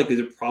be real. Like,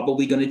 they're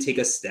probably going to take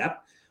a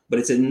step, but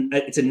it's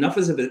enough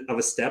of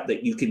a step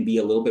that you can be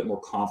a little bit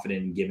more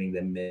confident in giving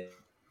them minutes.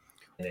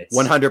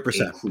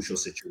 100%. A crucial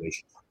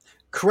situation.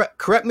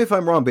 Correct me if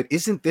I'm wrong, but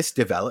isn't this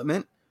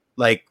development?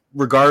 Like,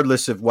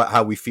 regardless of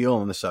how we feel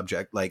on the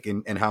subject, like,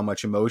 and how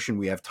much emotion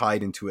we have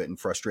tied into it and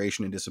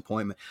frustration and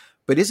disappointment,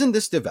 but isn't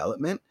this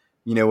development?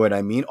 You know what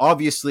I mean?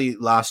 Obviously,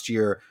 last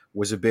year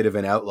was a bit of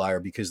an outlier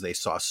because they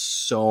saw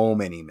so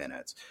many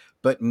minutes,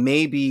 but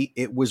maybe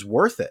it was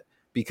worth it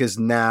because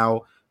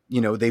now,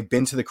 they've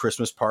been to the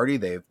Christmas party.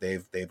 They've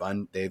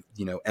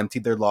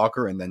emptied their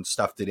locker and then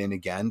stuffed it in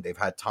again. They've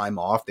had time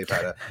off. They've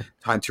had a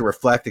time to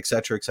reflect, et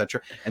cetera, et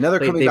cetera. And now they're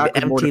coming back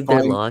with more emptied their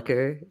defined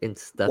locker and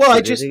stuff. Well,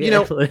 I just,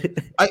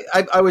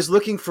 I was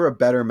looking for a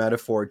better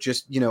metaphor.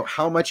 Just,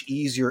 how much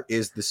easier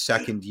is the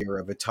second year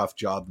of a tough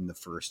job than the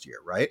first year,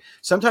 right?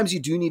 Sometimes you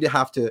do need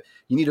to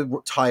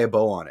tie a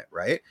bow on it,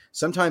 right?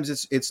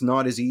 Sometimes it's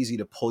not as easy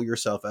to pull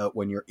yourself out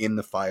when you're in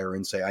the fire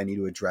and say, I need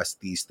to address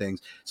these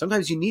things.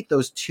 Sometimes you need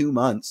those 2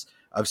 months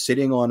of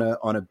sitting on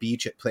a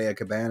beach at Playa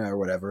Cabana or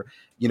whatever,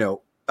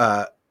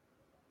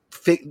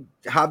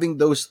 having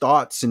those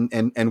thoughts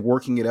and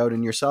working it out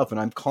in yourself. And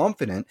I'm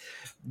confident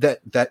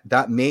that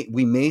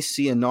we may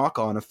see a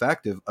knock-on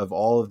effect of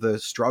all of the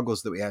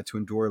struggles that we had to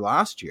endure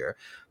last year,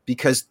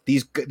 because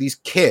these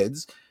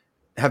kids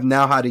have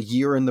now had a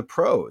year in the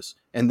pros,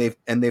 and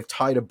they've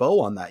tied a bow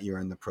on that year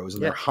in the pros,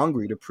 and they're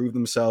hungry to prove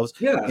themselves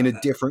in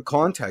a different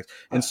context.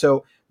 And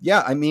so,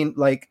 I mean,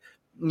 like,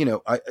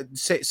 I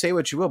say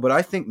what you will, but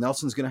I think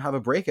Nelson's going to have a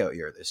breakout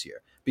year this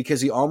year,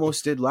 because he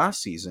almost did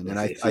last season. And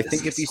I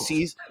think if he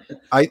sees,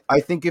 I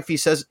think if he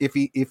says, if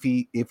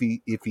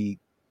he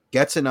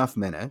gets enough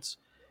minutes,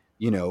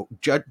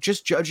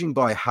 just judging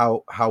by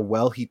how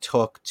well he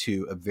took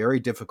to a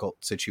very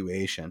difficult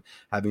situation,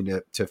 having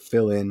to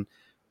fill in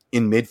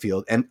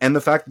midfield, and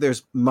the fact that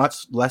there's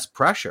much less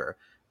pressure.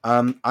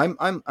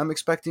 I'm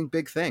expecting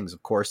big things.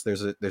 Of course,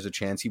 there's a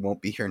chance he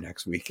won't be here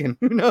next week, and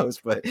who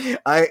knows, but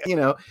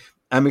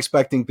I'm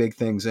expecting big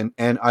things,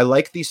 and I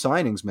like these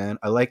signings, man.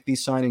 I like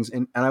these signings,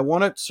 and I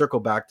want to circle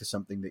back to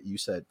something that you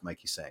said,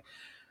 Mikey, saying,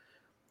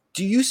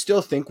 do you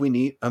still think we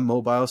need a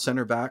mobile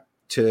center back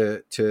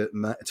to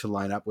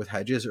line up with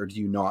Hedges, or do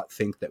you not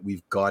think that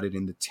we've got it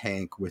in the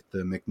tank with the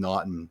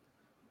McNaughton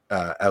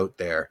out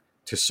there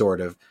to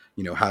sort of,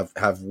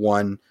 have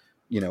one,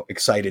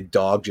 excited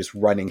dog just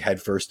running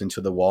headfirst into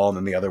the wall, and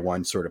then the other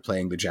one sort of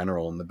playing the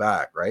general in the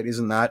back, right?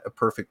 Isn't that a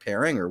perfect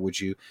pairing? Or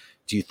do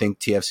you think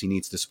TFC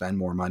needs to spend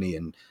more money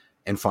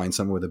and find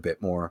someone with a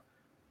bit more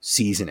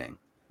seasoning?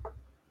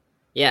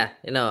 Yeah,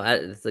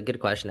 it's a good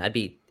question. I'd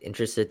be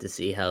interested to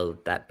see how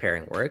that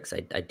pairing works.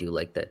 I do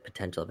like the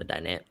potential of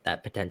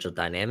that potential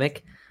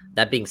dynamic.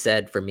 That being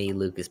said, for me,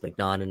 Lucas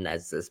McNaughton,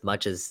 as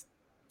much as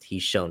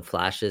he's shown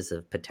flashes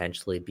of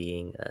potentially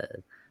being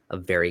a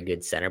very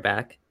good center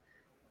back,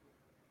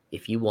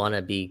 if you want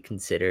to be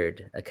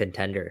considered a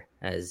contender,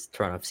 as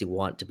Toronto FC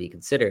want to be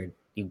considered,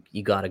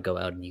 you got to go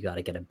out and you got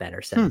to get a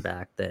better center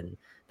back than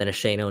a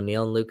Shane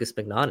O'Neill and Lucas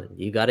McNaughton.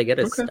 You got to get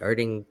a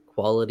starting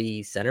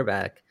quality center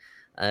back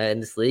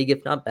in this league,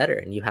 if not better,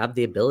 and you have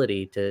the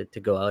ability to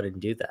go out and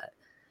do that.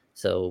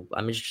 So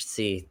I'm interested to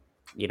see,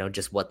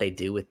 just what they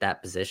do with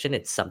that position.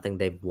 It's something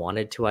they've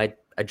wanted to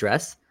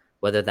address,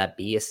 whether that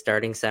be a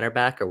starting center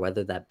back or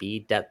whether that be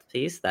depth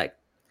piece. That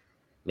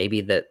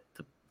maybe the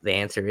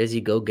answer is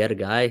you go get a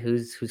guy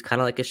who's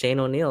kind of like a Shane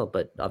O'Neill,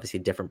 but obviously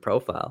a different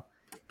profile,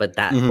 but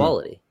that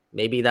quality.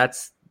 Maybe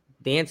that's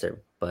the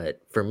answer.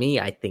 But for me,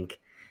 I think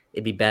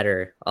it'd be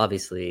better.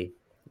 Obviously,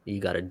 you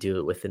got to do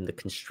it within the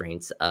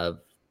constraints of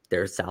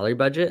their salary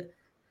budget.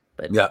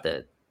 But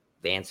the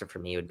answer for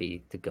me would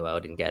be to go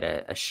out and get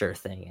a sure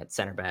thing at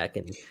center back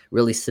and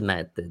really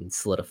cement and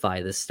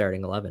solidify this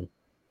starting 11.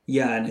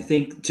 Yeah, and I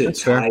think to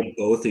tie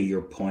both of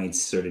your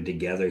points sort of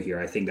together here,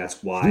 I think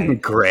that's why.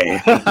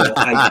 Great.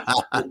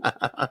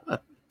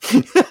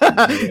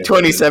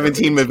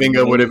 2017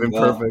 Mavinga would have been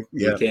perfect.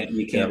 Yeah.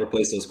 You can't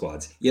replace those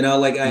squads.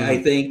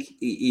 I think,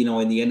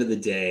 in the end of the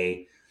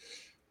day,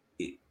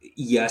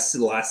 yes,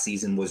 the last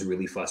season was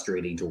really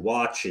frustrating to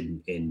watch,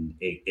 and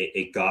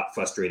it got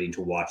frustrating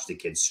to watch the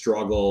kids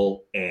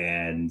struggle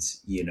and,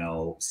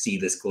 see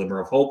this glimmer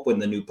of hope when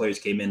the new players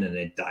came in, and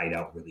it died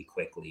out really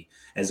quickly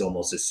as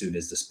soon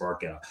as the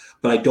spark got out.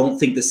 But I don't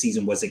think the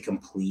season was a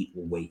complete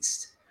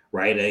waste,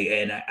 right?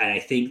 And I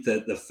think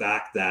that the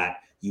fact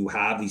that you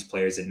have these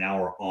players that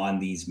now are on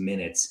these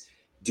minutes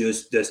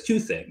does two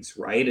things,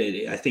 right?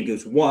 I think it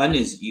was one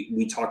is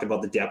we talked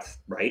about the depth,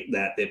 right?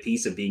 That the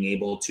piece of being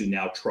able to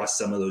now trust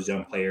some of those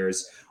young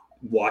players,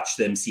 watch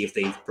them, see if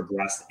they've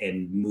progressed,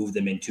 and move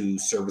them into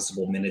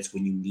serviceable minutes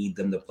when you need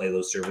them to play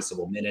those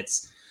serviceable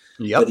minutes.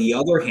 But the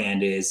other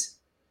hand is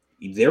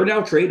they're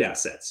now trade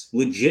assets,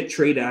 legit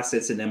trade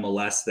assets in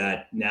MLS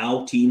that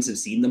now teams have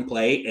seen them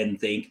play and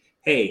think,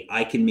 hey,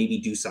 I can maybe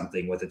do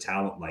something with a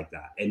talent like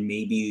that. And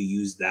maybe you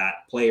use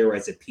that player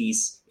as a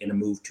piece in a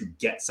move to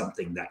get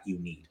something that you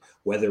need,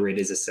 whether it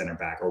is a center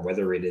back or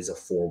whether it is a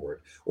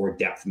forward or a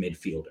depth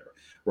midfielder,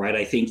 right?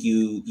 I think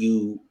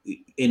you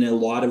in a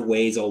lot of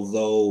ways,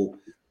 although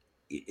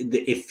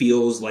it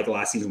feels like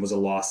last season was a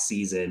lost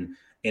season,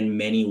 in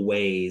many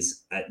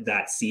ways,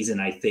 that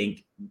season, I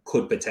think,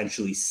 could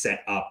potentially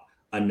set up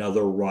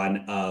another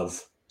run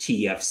of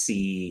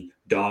TFC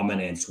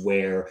dominance,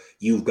 where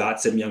you've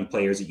got some young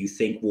players that you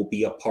think will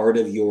be a part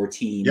of your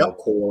team or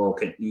core,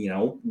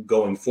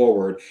 going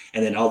forward,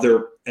 and then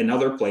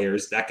other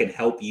players that can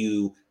help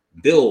you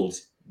build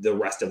the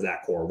rest of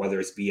that core, whether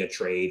it's via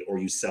trade or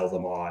you sell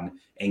them on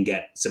and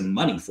get some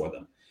money for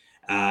them.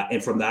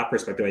 And from that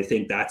perspective, I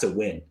think that's a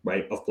win,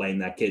 right? Of playing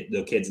the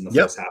kids in the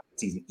Yep. first half of the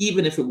season,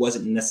 even if it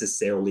wasn't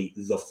necessarily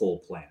the full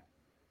plan.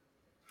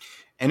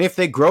 And if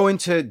they grow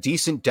into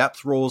decent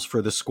depth roles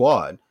for the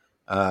squad,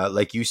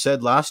 like you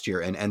said last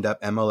year, and end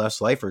up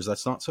MLS lifers,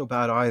 that's not so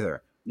bad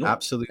either. Nope.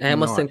 Absolutely I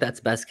almost not. think that's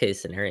best case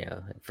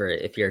scenario for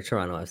if you're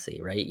Toronto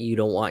FC, right? You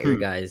don't want your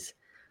Hmm. guys,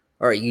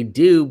 or you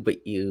do,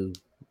 but you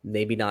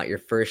maybe not your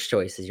first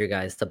choice is your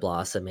guys to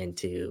blossom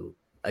into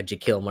a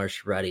Jaquil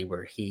Marcheretti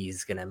where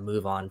he's going to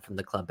move on from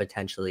the club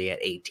potentially at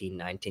 18,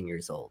 19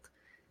 years old.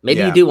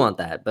 Maybe you do want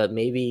that, but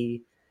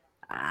maybe,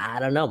 I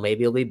don't know,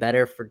 maybe it'll be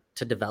better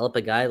to develop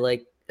a guy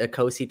like a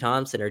Kosi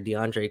Thompson or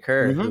DeAndre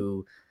Kerr,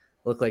 who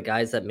look like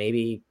guys that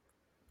maybe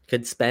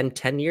could spend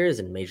 10 years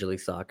in Major League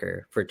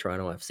Soccer for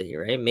Toronto FC,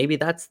 right? Maybe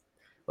that's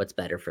what's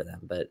better for them.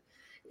 But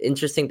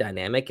interesting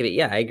dynamic.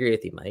 Yeah, I agree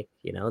with you, Mike.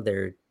 You know,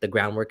 the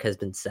groundwork has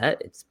been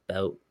set. It's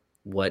about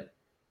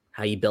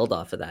how you build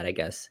off of that, I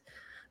guess.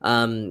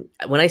 When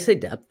I say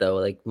depth, though,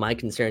 like my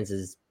concerns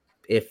is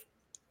if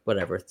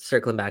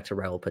circling back to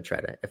Raoul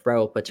Petretta, if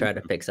Raoul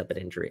Petretta picks up an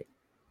injury,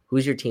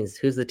 who's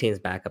the team's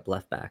backup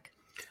left back?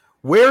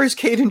 Where is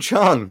Caden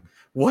Chung?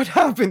 What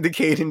happened to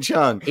Caden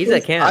Chung? He's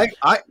at camp.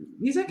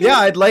 He's at camp. Yeah,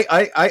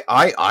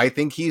 I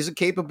think he's a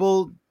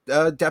capable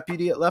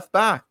deputy at left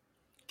back.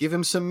 Give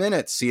him some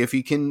minutes. See if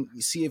he can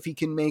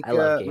make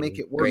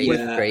it work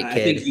with great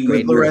kid.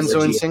 Great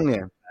Lorenzo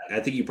Insigne. I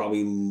think you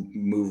probably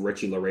move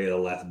Richie Laredo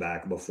to left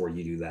back before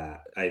you do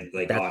that.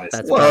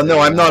 Honestly. Well, no,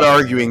 I'm not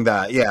arguing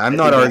that. Yeah, I'm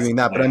not arguing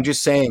that, but I'm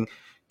just saying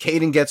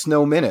Caden gets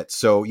no minutes.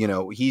 So,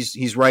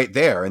 he's right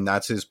there, and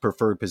that's his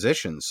preferred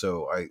position.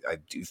 So I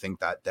do think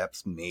that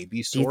depth may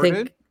be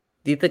sorted.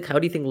 How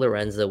do you think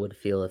Lorenzo would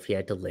feel if he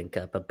had to link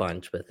up a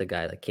bunch with a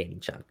guy like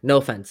Caden Chung? No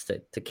offense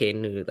to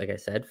Caden, who, like I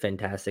said,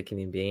 fantastic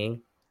human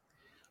being.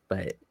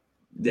 But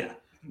yeah.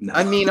 No.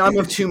 I mean, I'm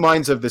of two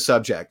minds of the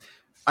subject.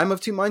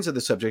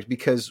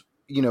 Because,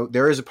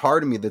 there is a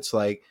part of me that's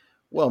like,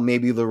 well,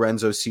 maybe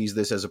Lorenzo sees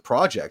this as a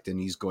project and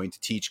he's going to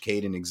teach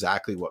Caden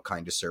exactly what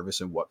kind of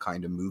service and what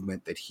kind of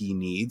movement that he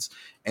needs.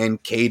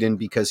 And Caden,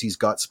 because he's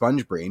got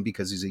sponge brain,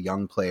 because he's a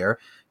young player,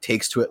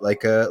 takes to it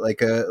like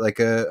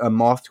a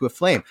moth to a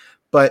flame.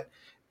 But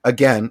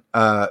again,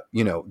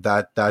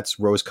 that's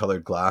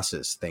rose-colored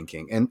glasses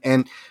thinking.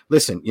 And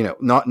listen,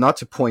 not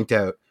to point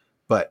out,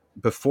 but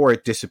before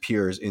it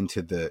disappears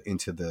into the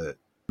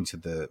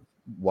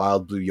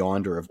wild blue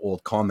yonder of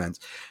old comments,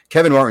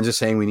 Kevin Martins is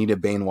saying we need a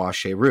Benoit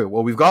Cheroux.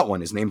 Well, we've got one.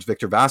 His name's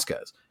Victor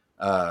Vasquez,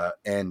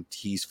 and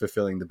he's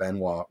fulfilling the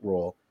Benoit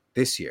role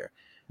this year.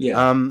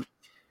 Yeah.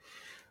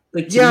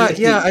 I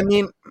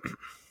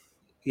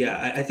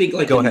think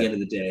like at the end of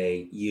the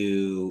day,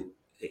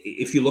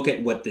 if you look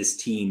at what this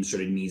team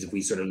sort of needs, if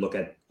we sort of look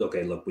at,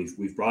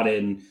 we've brought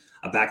in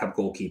a backup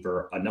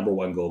goalkeeper, a number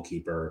one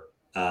goalkeeper,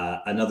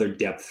 another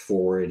depth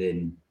forward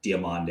in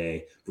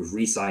Diamande. We've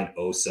re-signed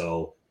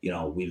Oso.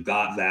 We've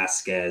got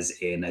Vasquez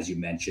in, as you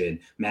mentioned.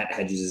 Matt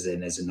Hedges is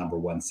in as a number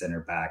one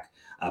center back.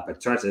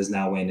 Petretta is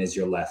now in as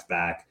your left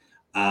back.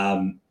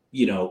 Are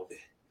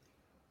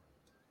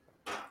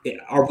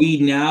we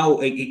now?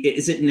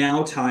 Is it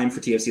now time for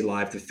TFC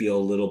Live to feel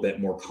a little bit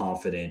more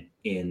confident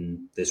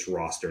in this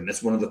roster? And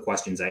that's one of the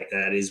questions.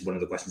 That is one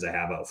of the questions I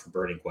have out for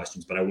burning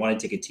questions. But I want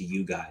to take it to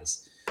you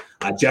guys.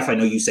 Jeff, I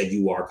know you said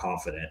you are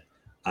confident.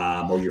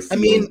 Or your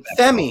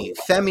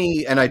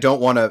Femi, and I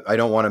don't want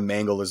to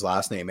mangle his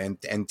last name, and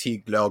isn't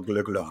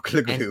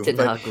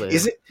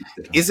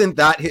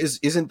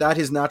that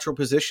his natural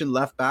position,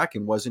 left back,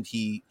 and wasn't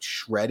he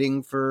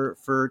shredding for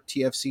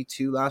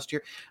TFC2 last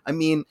year? I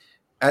mean,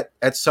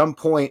 at some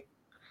point,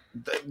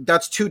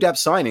 that's two depth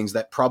signings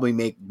that probably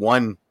make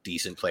one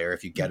decent player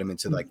if you get them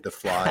into like the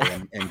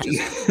fly and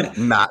just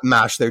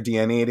mash their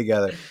DNA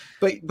together.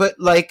 But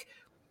like,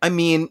 I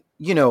mean,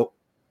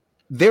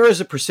 there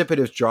is a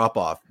precipitous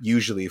drop-off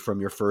usually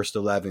from your first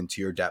 11 to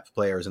your depth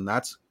players, and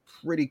that's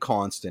pretty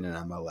constant in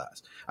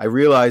MLS. I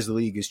realize the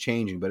league is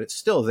changing, but it's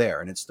still there,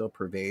 and it's still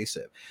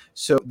pervasive.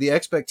 So the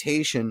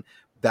expectation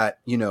that,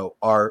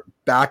 our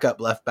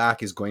backup left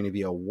back is going to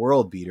be a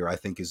world beater, I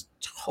think is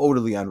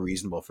totally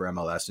unreasonable for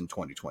MLS in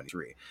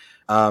 2023.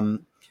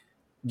 Am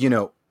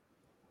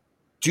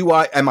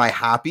I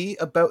happy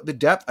about the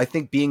depth? I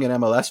think being an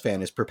MLS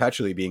fan is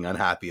perpetually being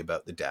unhappy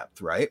about the depth,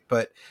 right?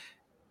 But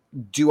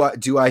do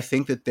I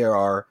think that there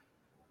are,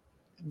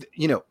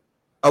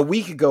 a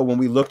week ago when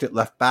we looked at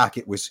left back,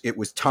 it was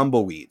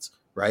tumbleweeds,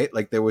 right?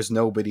 Like there was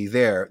nobody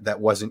there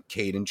that wasn't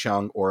Caden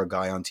Chung or a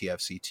guy on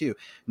TFC2.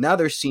 Now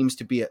there seems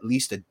to be at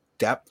least a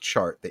depth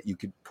chart that you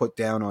could put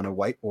down on a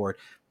whiteboard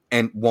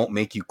and won't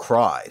make you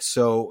cry.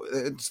 So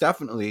it's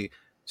definitely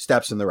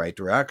steps in the right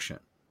direction,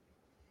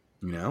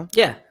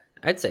 Yeah,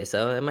 I'd say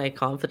so. Am I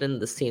confident in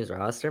this team's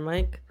roster,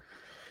 Mike?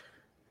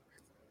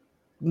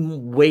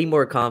 Way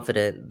more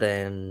confident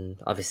than,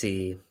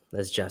 obviously,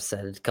 as Jeff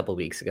said a couple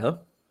weeks ago.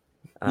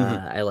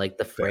 I like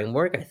the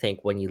framework. I think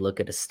when you look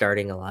at a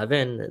starting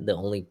 11, the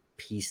only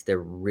piece they're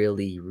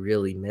really,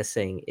 really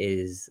missing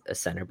is a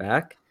center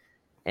back.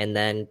 and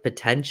then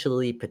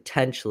potentially an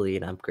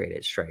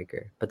upgraded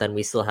striker. But then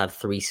we still have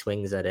 3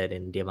 swings at it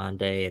in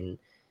Diamante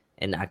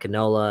and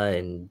Akinola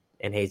and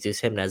Jesus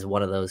Jimenez.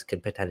 One of those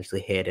could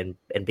potentially hit and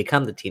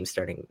become the team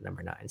starting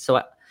number 9.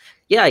 So,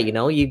 yeah,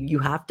 you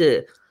have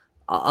to.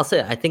 I'll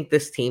say I think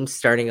this team's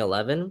starting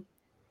 11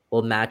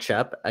 will match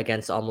up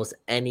against almost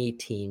any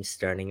team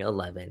starting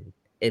 11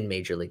 in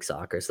Major League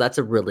Soccer. So that's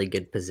a really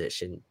good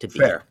position to be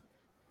in,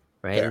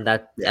 right? Fair. And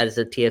that as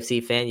a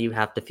TFC fan, you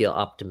have to feel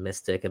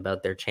optimistic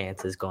about their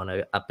chances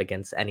going up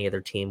against any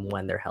other team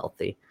when they're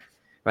healthy,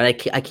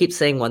 right? I keep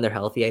saying when they're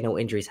healthy. I know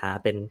injuries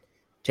happen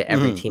to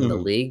every team in the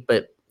league,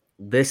 but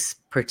this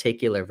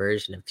particular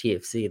version of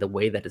TFC, the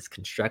way that it's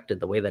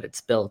constructed, the way that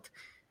it's built,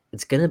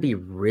 it's going to be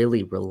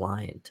really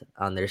reliant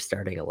on their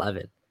starting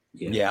 11.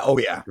 Yeah. Oh,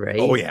 yeah. Right?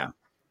 Oh, yeah.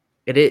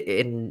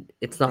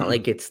 It's not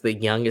like it's the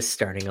youngest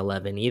starting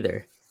 11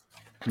 either.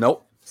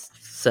 Nope.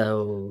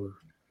 So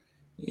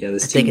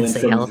this if they can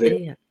stay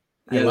healthy,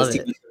 I love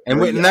it.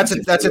 And that's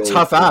a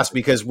tough ask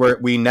because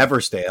we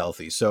never stay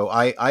healthy. So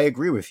I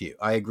agree with you.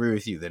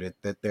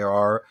 That there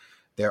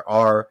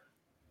are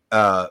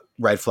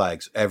red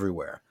flags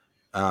everywhere.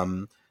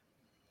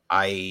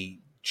 I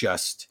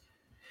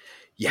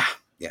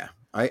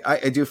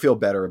do feel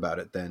better about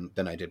it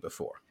than I did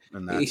before,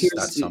 and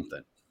that's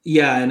something.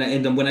 Yeah,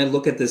 and when I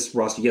look at this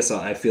roster, yes,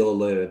 I feel a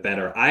little bit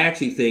better. I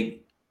actually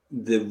think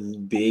the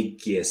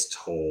biggest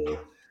hole,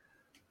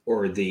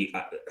 or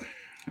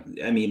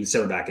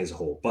center back as a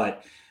whole,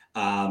 but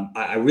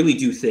I really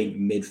do think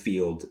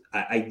midfield.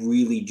 I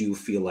really do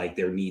feel like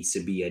there needs to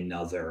be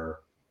another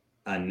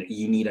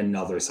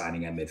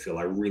signing at midfield.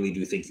 I really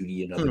do think you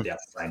need another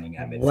depth signing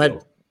at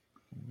midfield.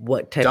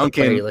 What type of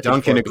player are you looking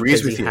Duncan for?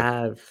 agrees with you.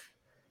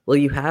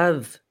 You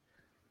have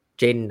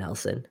Jaden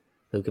Nelson,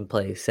 who can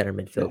play center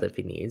midfield if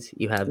he needs.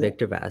 You have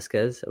Victor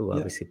Vasquez, who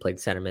obviously played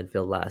center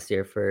midfield last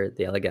year for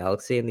the LA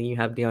Galaxy. And then you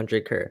have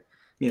DeAndre Kerr,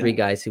 3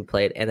 guys who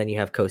played. And then you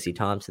have Kosi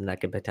Thompson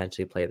that could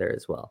potentially play there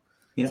as well.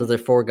 Yeah. So there are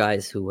 4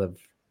 guys who have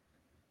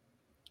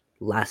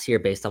last year,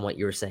 based on what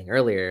you were saying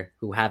earlier,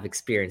 who have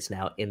experience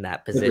now in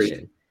that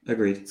position.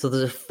 Agreed. So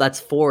that's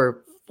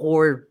four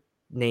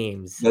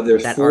names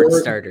that aren't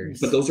starters.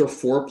 But those are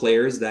 4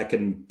 players that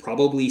can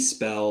probably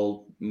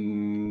spell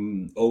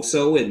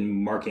Oso and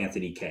Mark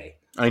Anthony K.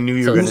 I knew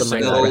you were going to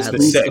say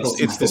that.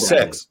 It's the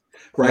 6.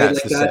 Right?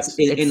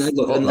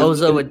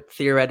 Ozo would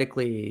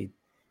theoretically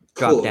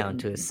drop down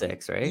to a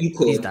 6, right?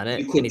 He's done it.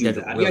 You could do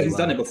that. He's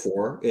done it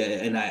before.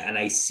 And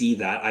I see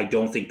that. I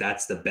don't think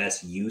that's the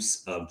best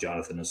use of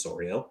Jonathan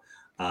Osorio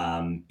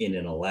in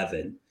an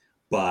 11.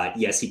 But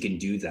yes, he can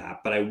do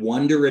that. But I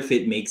wonder if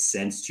it makes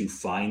sense to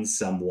find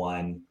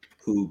someone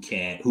who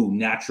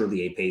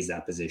naturally plays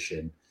that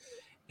position.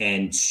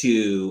 And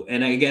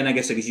again, I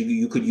guess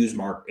you could use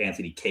Mark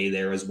Anthony K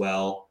there as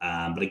well.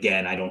 But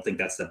again, I don't think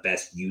that's the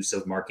best use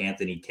of Mark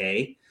Anthony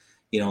K.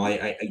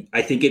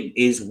 I think it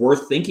is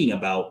worth thinking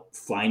about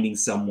finding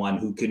someone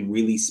who can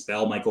really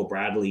spell Michael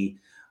Bradley.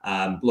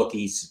 Look,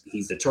 he's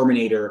the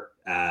Terminator.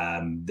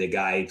 The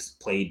guy's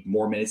played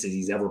more minutes than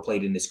he's ever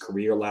played in his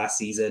career last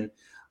season.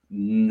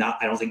 I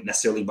don't think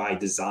necessarily by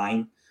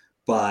design,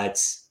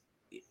 but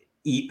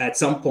at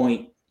some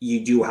point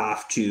you do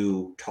have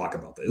to talk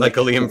about this. Like a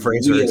Liam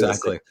Fraser,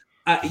 exactly.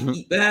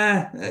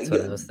 That's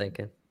what I was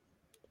thinking.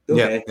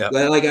 Okay. Yeah.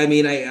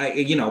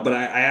 But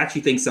I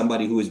actually think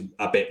somebody who is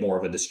a bit more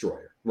of a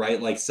destroyer,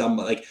 right? Like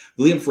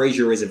Liam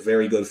Fraser is a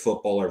very good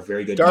footballer,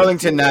 very good.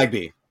 Darlington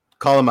Nagbe,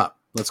 call him up.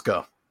 Let's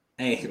go.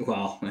 Hey,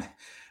 well, we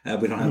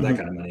don't have that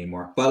kind of money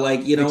anymore,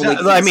 but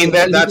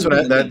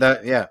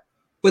yeah.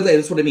 But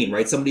that's what I mean,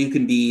 right? Somebody who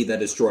can be the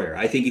destroyer.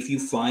 I think if you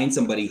find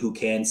somebody who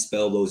can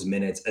spell those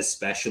minutes,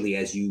 especially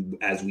as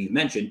we've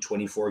mentioned,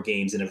 24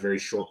 games in a very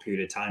short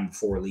period of time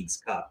before League's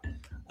Cup,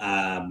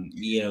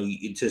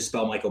 to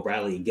spell Michael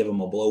Bradley and give him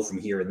a blow from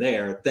here and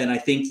there, then I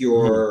think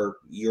you're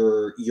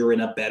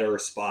in a better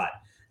spot,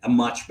 a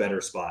much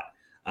better spot.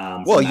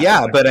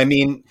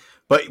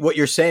 But what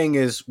you're saying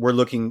is we're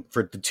looking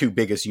for the 2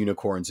 biggest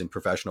unicorns in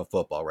professional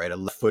football, right? A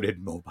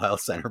left-footed mobile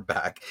center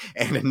back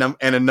and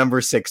a number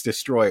 6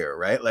 destroyer,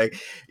 right?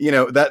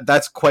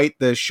 That's quite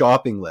the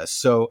shopping list.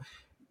 So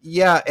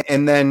yeah,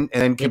 and then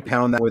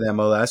compound that with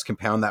MLS,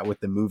 compound that with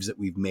the moves that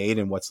we've made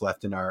and what's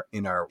left in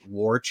our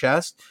war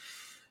chest.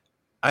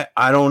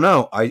 I don't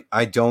know.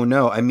 I don't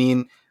know. I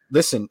mean,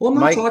 listen. Well, I'm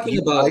not talking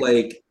about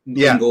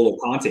N'Golo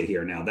Kanté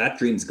here now. That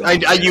dream's gone.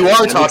 You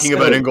are talking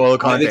about N'Golo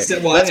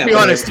Kanté. Let's be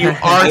honest. You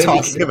are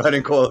talking about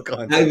N'Golo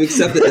Kanté. I've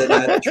accepted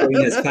that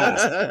train has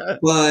passed.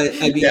 But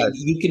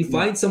you can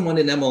find someone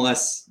in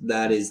MLS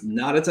that is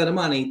not a ton of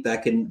money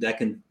that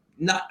can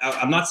not.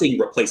 I'm not saying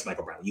replace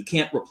Michael Bradley. You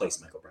can't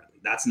replace Michael Bradley.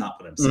 That's not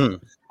what I'm saying.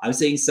 Mm-hmm. I'm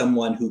saying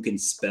someone who can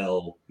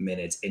spell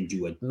minutes and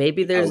do a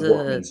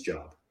workman's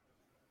job.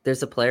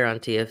 There's a player on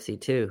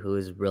TFC too who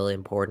is really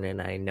important,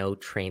 and I know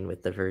trained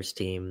with the first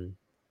team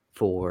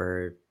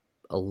for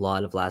a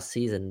lot of last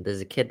season. There's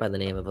a kid by the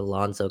name of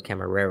Alonso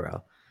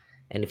Camarero,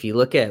 and if you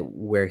look at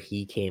where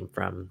he came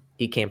from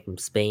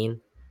Spain.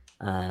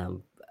 I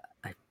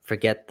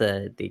forget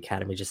the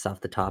academy just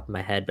off the top of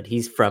my head, but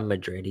he's from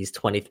Madrid. He's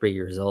 23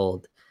 years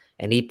old,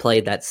 and he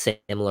played that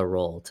similar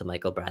role to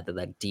Michael Bradley,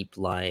 that deep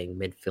lying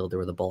midfielder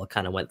where the ball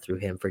kind of went through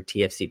him for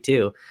TFC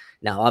too.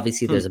 Now,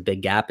 obviously, there's a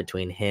big gap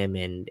between him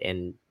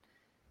and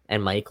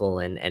Michael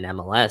and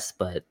MLS,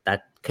 but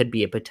that could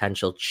be a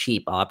potential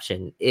cheap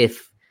option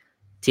if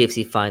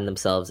TFC find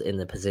themselves in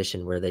the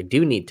position where they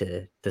do need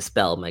to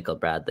spell Michael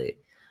Bradley.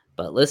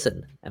 But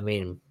listen, I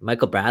mean,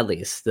 Michael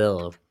Bradley is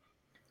still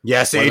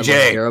yes, one of the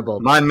most AJ, durable.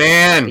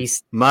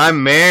 my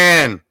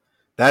man.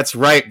 That's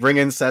right. Bring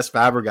in Cesc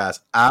Fabregas.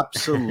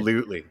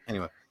 Absolutely.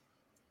 Anyway,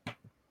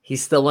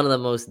 he's still one of the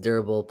most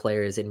durable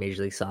players in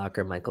Major League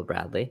Soccer, Michael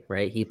Bradley,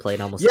 right? He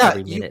played almost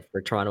every minute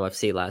for Toronto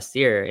FC last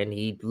year, and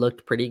he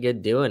looked pretty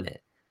good doing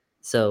it.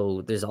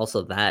 So there's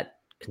also that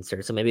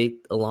concern. So maybe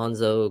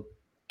Alonso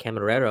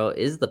Camarero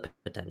is the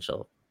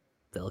potential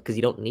fill, because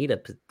you don't need a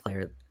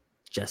player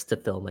just to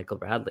fill Michael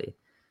Bradley.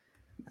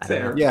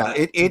 Fair. Yeah,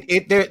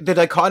 the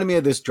dichotomy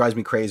of this drives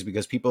me crazy,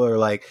 because people are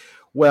like,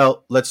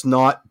 well, let's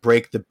not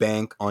break the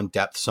bank on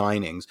depth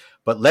signings,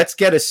 but let's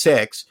get a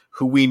 6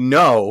 who we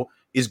know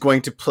is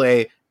going to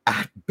play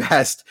at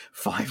best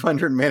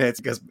 500 minutes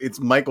because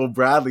it's Michael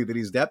Bradley that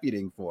he's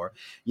deputying for.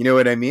 You know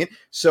what I mean?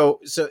 So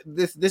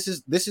this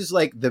is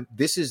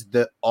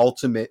the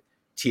ultimate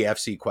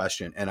TFC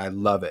question, and I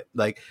love it.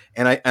 Like,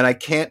 and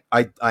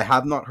I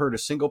have not heard a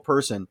single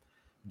person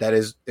that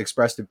has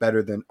expressed it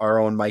better than our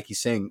own Mikey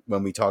Singh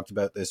when we talked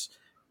about this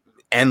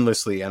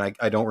endlessly, and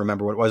I don't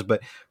remember what it was,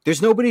 but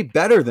there's nobody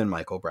better than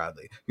Michael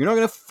Bradley. You're not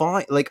going to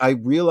find, like, I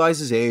realize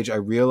his age, I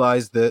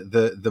realize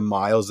the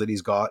miles that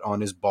he's got on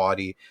his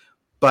body,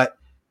 but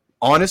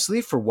honestly,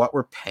 for what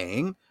we're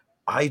paying,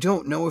 I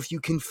don't know if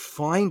you can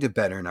find a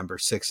better number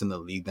 6 in the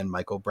league than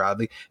Michael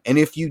Bradley. And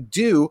if you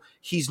do,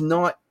 he's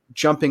not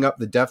jumping up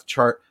the depth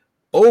chart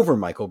over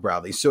Michael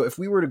Bradley. So if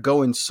we were to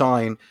go and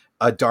sign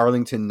a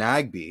Darlington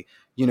Nagbe,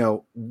 you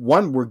know,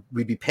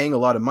 we'd be paying a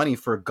lot of money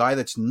for a guy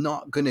that's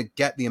not going to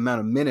get the amount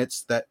of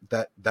minutes that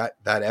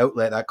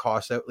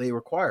cost outlay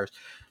requires.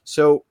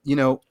 So, you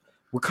know,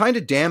 we're kind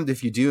of damned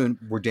if you do and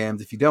we're damned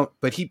if you don't.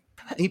 But he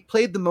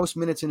played the most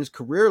minutes in his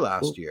career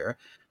last year,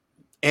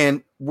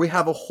 and we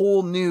have a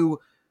whole new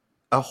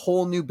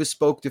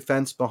bespoke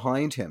defense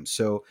behind him.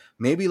 So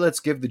maybe let's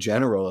give the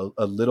general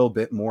a little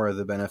bit more of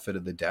the benefit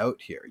of the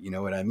doubt here. You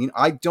know what I mean?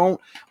 I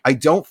don't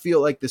feel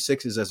like the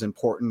 6 is as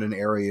important an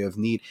area of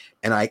need.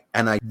 And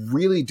I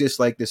really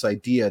dislike this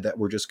idea that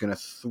we're just going to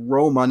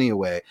throw money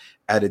away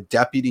at a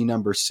deputy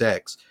number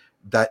 6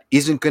 that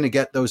isn't going to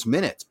get those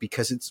minutes,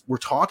 because we're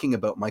talking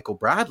about Michael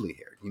Bradley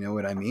here. You know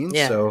what I mean?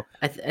 Yeah. So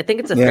I think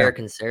it's a fair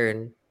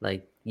concern.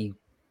 Like, you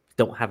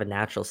don't have a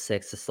natural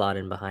 6 to slot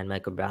in behind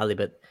Michael Bradley,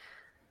 but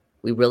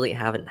we really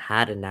haven't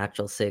had a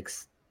natural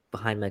 6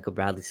 behind Michael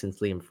Bradley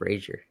since Liam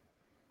Frazier,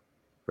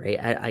 right?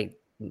 I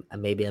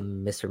maybe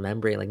I'm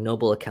misremembering. Like,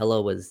 Noble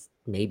Okello was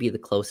maybe the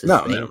closest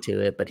thing to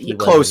it, but he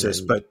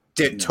closest, but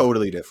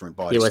totally different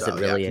body. He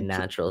wasn't really a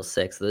natural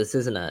 6. So this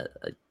isn't a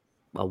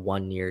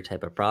 1 year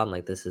type of problem.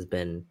 Like, this has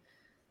been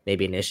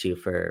maybe an issue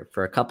for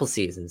a couple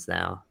seasons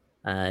now.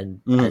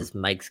 And as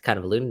Mike's kind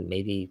of alluding,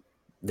 maybe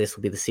this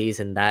will be the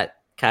season that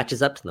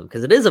catches up to them,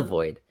 because it is a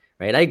void.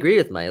 Right, I agree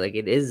with Mike. Like,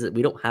 it is,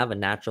 we don't have a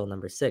natural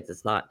number 6.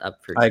 It's not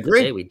up for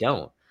debate. We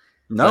don't.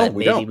 No, but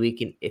we maybe don't. We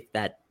can, if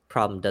that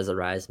problem does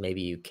arise,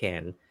 maybe you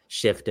can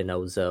shift an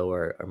Ozo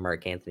or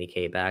Mark Anthony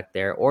K back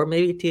there, or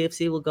maybe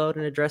TFC will go out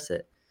and address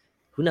it.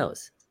 Who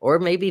knows? Or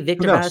maybe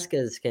Victor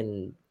Vasquez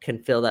can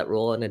fill that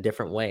role in a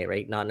different way,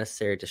 right? Not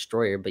necessarily a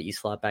destroyer, but you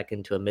slot back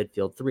into a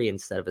midfield 3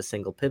 instead of a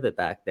single pivot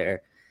back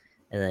there,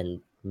 and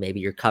then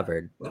maybe you're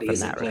covered from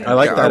that. Right? I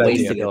like there that are ways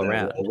idea. to go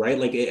around, right?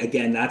 Like,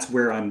 again, that's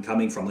where I'm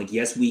coming from. Like,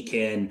 yes, we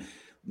can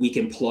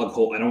plug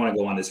holes. I don't want to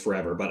go on this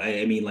forever, but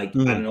I mean, like,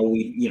 I don't know,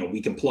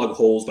 we can plug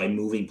holes by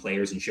moving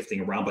players and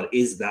shifting around, but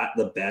is that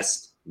the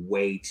best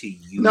way to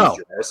use your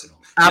arsenal?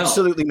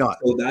 Absolutely not.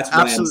 So that's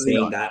why I'm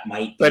saying that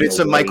might be, but it's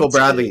a Michael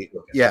Bradley.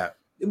 Yeah.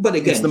 But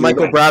again, it's the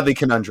Michael Bradley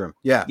conundrum.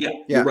 Yeah.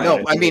 Right.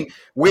 No, I mean,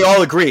 we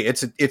all agree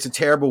it's a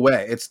terrible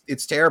way.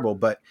 It's terrible,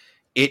 but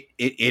it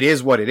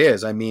is what it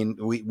is. I mean,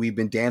 we've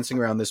been dancing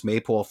around this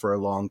maypole for a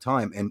long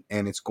time,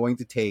 and it's going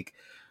to take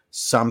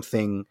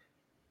something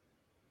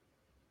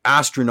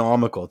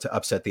astronomical to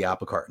upset the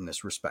apple cart in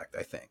this respect,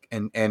 I think.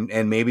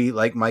 And maybe,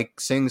 like Mike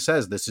Singh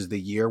says, this is the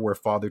year where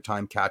Father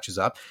Time catches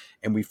up,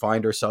 and we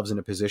find ourselves in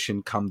a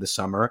position come the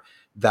summer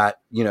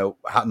that, you know,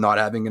 not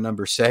having a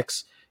number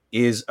 6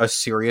 is a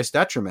serious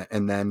detriment.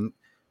 And then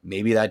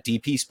maybe that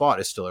DP spot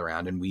is still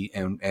around, and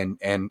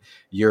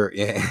your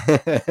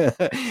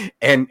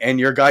and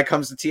your guy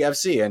comes to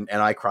TFC,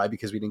 and I cry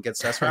because we didn't get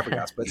Cesc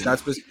Fabregas, but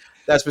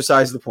that's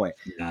besides the point.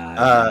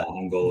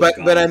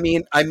 But I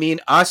mean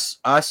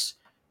us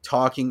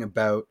talking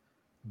about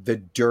the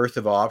dearth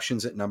of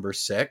options at number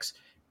 6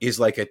 is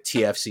like a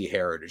TFC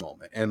heritage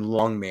moment, and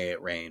long may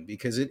it rain,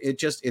 because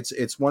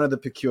it's one of the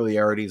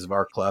peculiarities of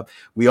our club.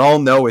 We all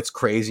know it's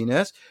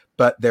craziness,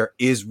 but there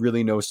is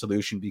really no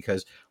solution,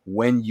 because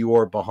when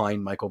you're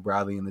behind Michael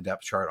Bradley in the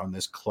depth chart on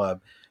this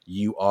club,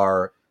 you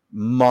are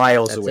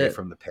miles away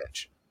from the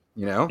pitch.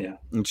 You know, Yeah.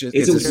 it's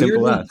It's as a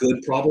simple weirdly as.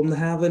 good problem to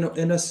have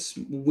in a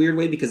weird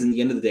way, because in the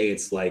end of the day,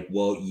 it's like,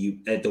 well, you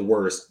at the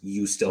worst,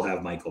 you still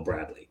have Michael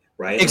Bradley,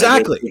 right? Like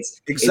Exactly.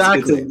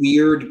 it's a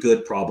weird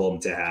good problem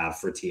to have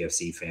for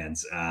TFC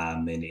fans,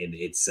 and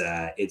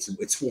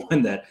it's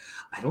one that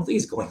I don't think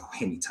is going away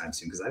anytime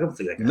soon, because I don't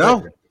think that guy's No. ever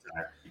going to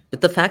retire.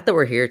 But the fact that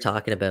we're here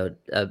talking about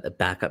a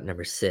backup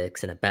number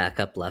 6 and a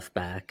backup left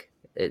back,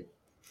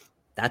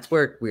 that's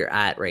where we're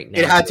at right now.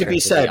 It had to in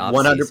be terms of the said,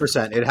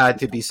 offseason, 100%. It had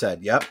to be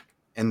said. Yep.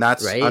 And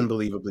that's right?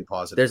 unbelievably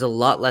positive. There's a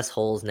lot less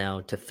holes now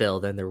to fill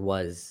than there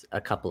was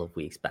a couple of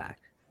weeks back.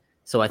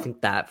 So I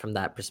think that from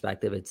that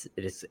perspective, it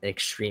is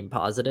extreme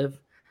positive.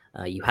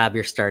 You have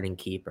your starting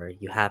keeper.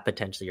 You have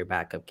potentially your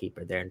backup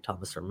keeper there in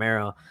Thomas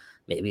Romero.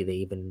 Maybe they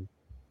even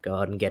go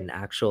out and get an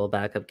actual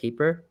backup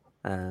keeper.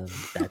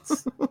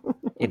 That's,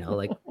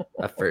 like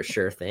a for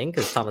sure thing,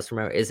 because Thomas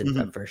Romero isn't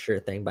a for sure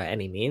thing by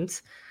any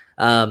means.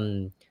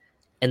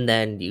 And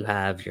then you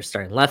have your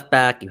starting left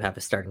back, you have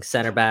a starting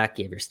center back,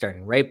 you have your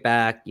starting right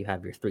back, you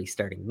have your 3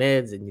 starting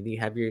mids, and you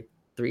have your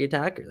 3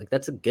 attackers. Like,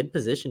 that's a good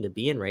position to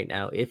be in right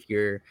now if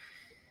you're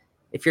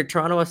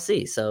Toronto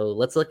FC. So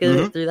let's look at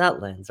it through that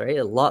lens, right?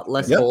 A lot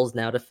less holes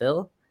now to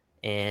fill,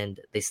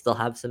 and they still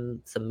have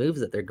some moves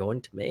that they're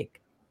going to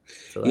make.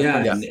 So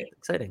that's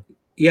exciting.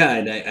 Yeah,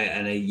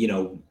 and I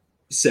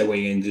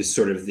segueing into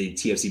sort of the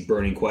TFC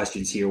burning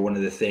questions here, one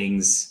of the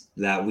things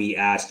that we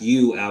asked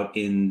you out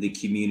in the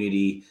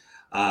community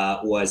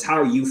was, how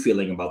are you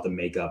feeling about the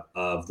makeup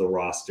of the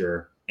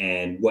roster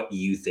and what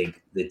you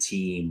think the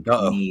team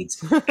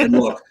needs? And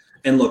look,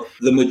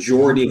 the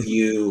majority of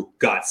you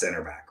got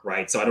center back,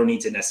 right? So I don't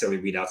need to necessarily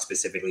read out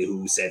specifically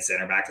who said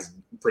center back, because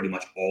pretty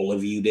much all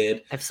of you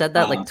did. I've said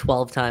that like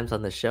 12 times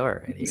on the show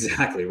already.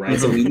 Exactly, right?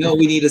 So we know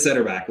we need a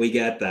center back. We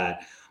get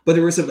that. But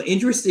there were some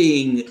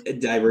interesting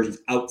diversions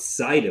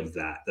outside of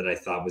that I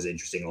thought was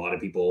interesting. A lot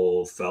of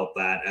people felt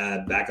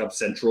that backup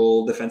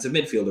central defensive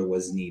midfielder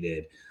was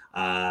needed.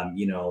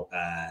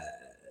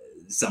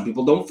 Some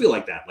people don't feel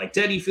like that. Like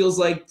Teddy feels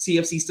like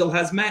TFC still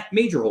has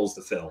major holes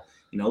to fill.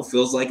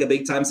 Feels like a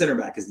big time center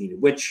back is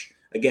needed, which,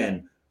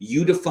 again,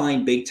 you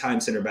define big time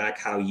center back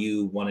how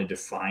you want to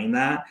define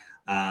that.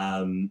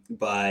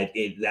 But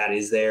that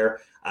is there.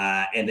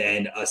 And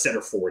then a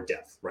center forward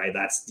depth, right?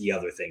 That's the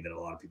other thing that a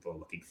lot of people are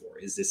looking for,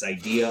 is this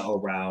idea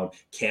around,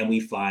 can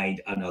we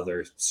find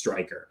another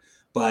striker?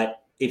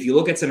 But if you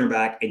look at center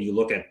back and you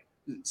look at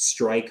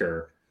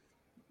striker,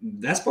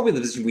 that's probably the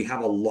position we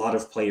have a lot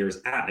of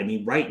players at. I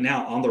mean, right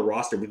now on the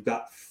roster, we've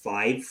got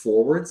 5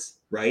 forwards,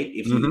 right?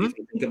 If you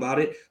think about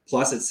it,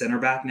 plus at center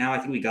back now, I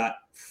think we got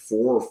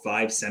 4 or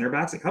 5 center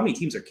backs. Like, how many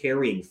teams are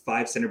carrying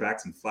 5 center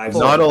backs and 5?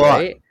 Not a lot.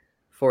 Right?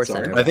 4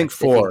 center backs. I think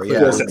 4. Yeah.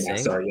 4 center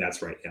backs. Sorry, yeah,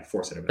 that's right. Yeah,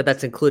 4 center backs. But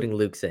that's including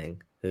Luke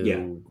Singh,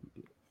 who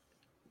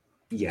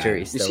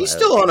jury's is he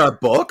still on our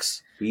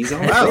books? He's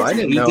on. Wow, I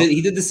didn't know.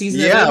 He did the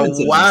season. Yeah,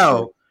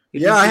 wow.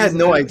 Yeah, I had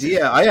no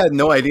idea. I had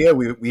no idea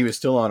we were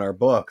still on our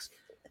books.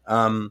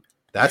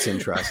 That's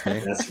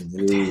interesting. That's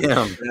rude.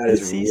 Damn. That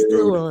is he rude.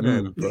 still on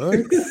our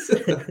books?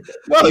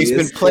 Well, he's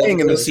been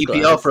playing in the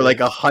CPL for like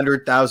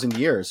 100,000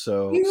 years,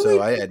 so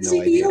I had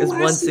no idea. It was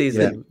one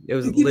season. Yeah. It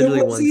was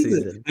literally one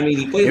season. I mean,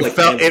 he played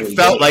it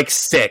felt like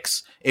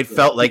 6. It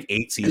felt like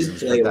 8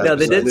 seasons. No,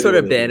 they did sort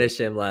of banish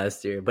him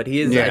last year, but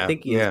he is. Yeah, I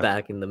think he's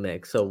back in the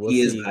mix. So we'll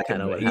see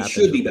kind of what happens.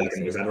 He should be back in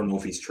the mix. I don't know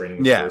if he's training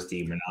with the first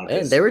team or not.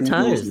 And there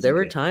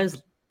were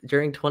times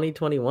during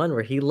 2021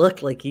 where he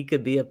looked like he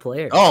could be a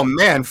player. Oh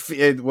man,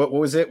 what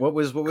was it? What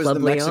was the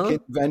Mexican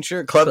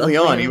venture? Club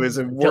Leon. He was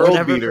a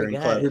world beater in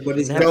Club.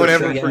 Don't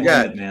ever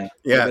forget, man.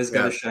 Yeah, everybody's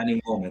got a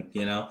shining moment,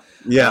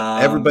 Yeah,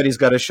 everybody's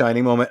got a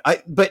shining moment.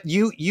 But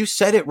you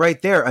said it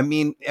right there. I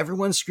mean,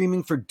 everyone's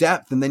screaming for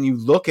depth, and then you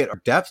look at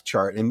our depth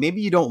chart, and maybe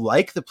you don't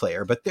like the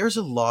player, but there's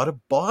a lot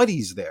of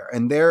bodies there,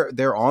 and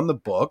they're on the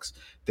books,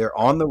 they're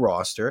on the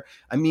roster.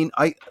 I mean,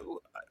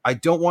 I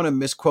don't want to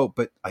misquote,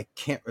 but I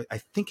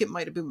think it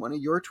might have been one of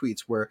your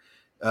tweets where,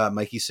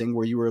 Mikey Singh,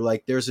 where you were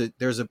like, there's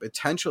a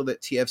potential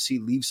that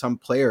TFC leaves some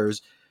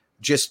players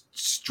just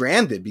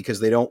stranded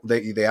because they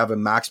have a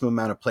maximum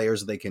amount of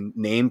players that they can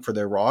name for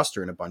their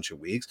roster in a bunch of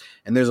weeks.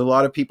 And there's a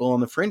lot of people on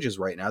the fringes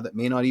right now that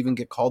may not even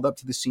get called up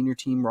to the senior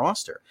team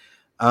roster.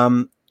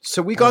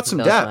 So we got some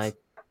depth.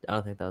 I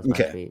don't think that was my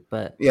tweet,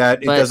 but yeah,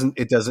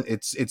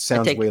 it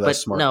sounds way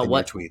less smart than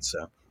your tweet.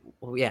 So.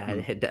 Well, yeah,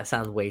 it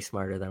sounds way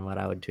smarter than what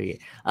I would tweet.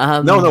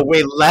 No,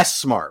 way less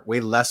smart. Way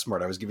less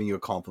smart. I was giving you a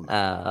compliment.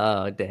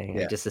 Oh, dang.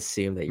 Yeah. I just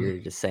assumed that you were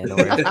just saying the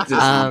word.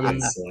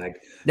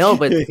 No,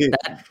 but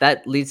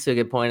that leads to a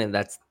good point, and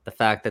that's the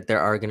fact that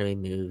there are going to be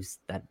moves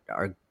that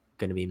are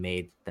going to be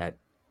made that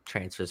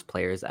transfers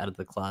players out of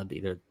the club,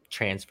 either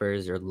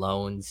transfers or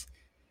loans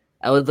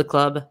out of the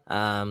club.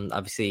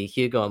 Obviously,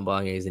 Hugo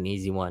Mbonge is an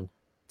easy one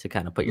to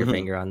kind of put your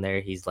finger on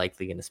there. He's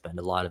likely going to spend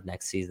a lot of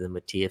next season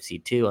with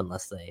TFC too,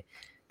 unless they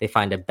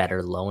find a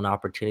better loan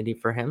opportunity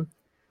for him.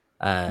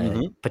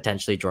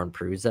 Potentially Jordan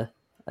Prusa,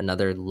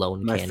 another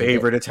loan candidate. My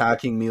favorite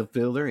attacking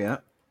midfielder, yeah.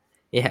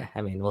 Yeah,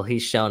 I mean, well,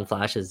 he's shown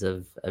flashes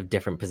of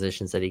different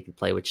positions that he could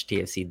play, which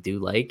TFC do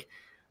like.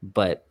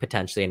 but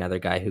potentially another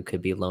guy who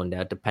could be loaned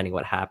out depending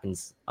what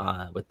happens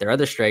with their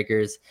other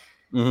strikers.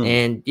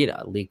 And,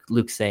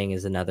 Luke Sang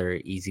is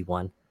another easy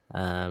one.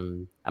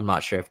 I'm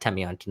not sure if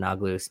Temi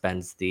Antonoglu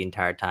spends the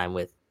entire time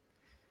with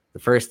the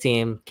first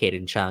team.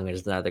 Caden Chung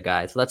is another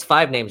guy. So that's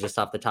 5 names just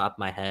off the top of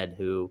my head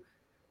who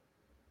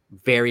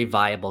very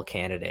viable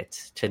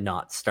candidates to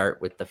not start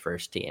with the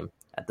first team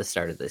at the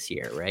start of this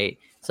year, right?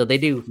 So they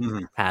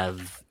do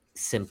have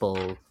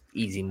simple,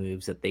 easy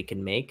moves that they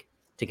can make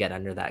to get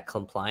under that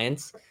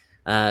compliance.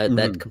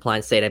 That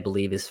compliance date, I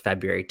believe, is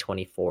February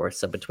 24th.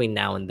 So between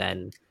now and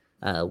then,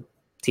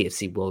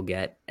 TFC will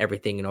get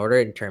everything in order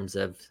in terms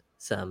of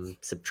some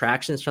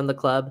subtractions from the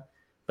club,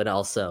 but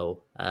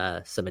also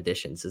some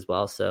additions as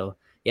well. So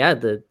yeah,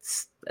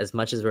 as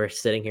much as we're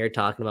sitting here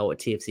talking about what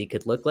TFC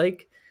could look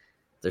like,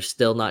 they're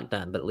still not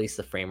done, but at least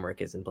the framework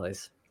is in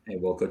place. Hey,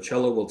 well,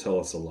 Coachella will tell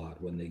us a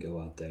lot when they go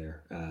out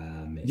there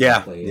and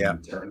play in the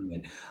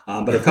tournament.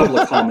 But a couple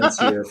of comments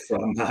here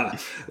from,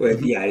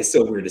 it's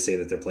so weird to say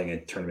that they're playing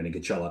a tournament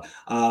in Coachella.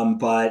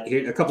 But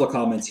here, a couple of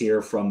comments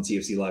here from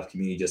TFC Live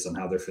community just on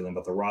how they're feeling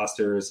about the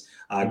rosters.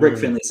 Greg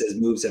Finley says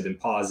moves have been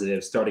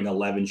positive. Starting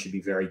 11 should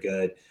be very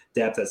good.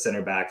 Depth at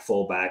center back,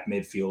 fullback,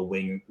 midfield,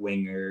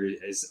 winger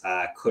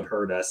could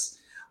hurt us.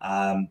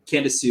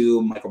 Can't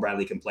assume Michael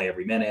Bradley can play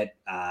every minute.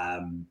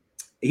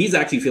 He's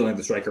actually feeling like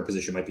the striker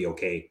position might be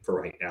okay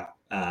for right now.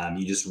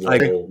 You just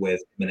roll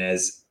with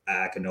Jimenez,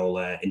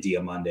 Canola, and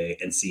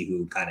Diamande and see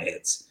who kind of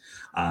hits,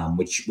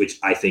 which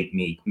I think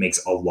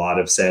makes a lot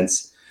of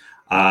sense.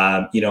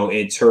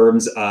 In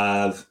terms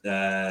of,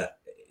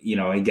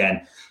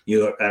 again,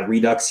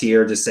 Redux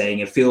here just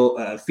saying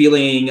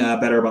feeling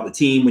better about the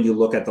team when you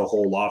look at the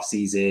whole off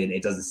season.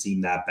 It doesn't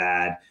seem that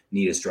bad.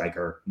 Need a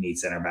striker, need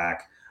center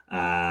back.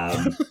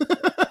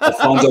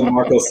 Alfonso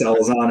Marco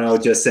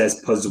Salazano just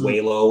says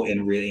Pozuelo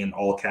in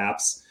all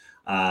caps.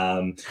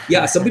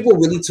 Some people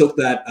really took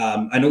that.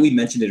 I know we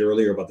mentioned it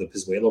earlier about the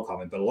Pozuelo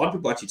comment, but a lot of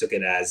people actually took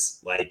it as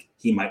like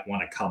he might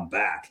want to come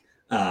back,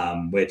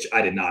 which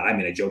I did not. I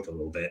mean, I joked a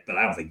little bit, but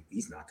I don't think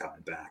he's not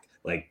coming back.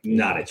 Like,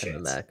 not a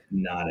chance.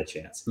 Not a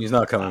chance. He's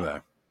not coming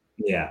back.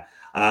 Yeah.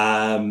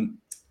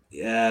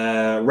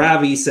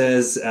 Ravi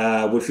says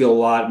would feel a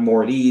lot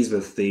more at ease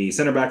with the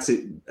center back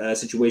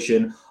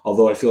situation,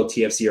 although I feel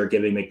TFC are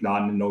giving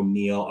McNaughton and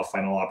O'Neill a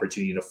final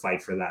opportunity to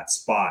fight for that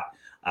spot.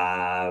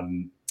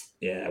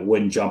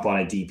 Wouldn't jump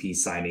on a DP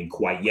signing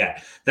quite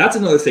yet. That's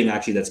another thing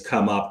actually that's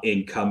come up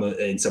in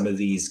some of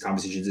these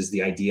conversations is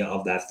the idea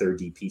of that third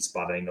DP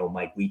spot. I know,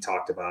 Mike, we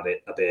talked about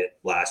it a bit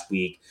last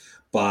week,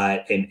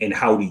 but and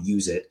how to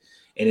use it.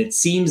 And it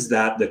seems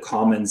that the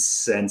common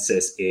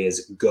consensus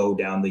is go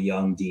down the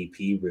young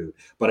DP route.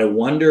 But I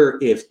wonder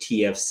if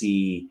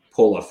TFC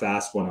pull a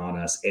fast one on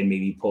us and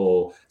maybe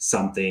pull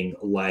something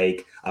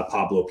like a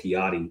Pablo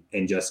Piatti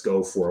and just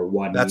go for a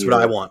 1 year. That's what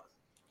I want.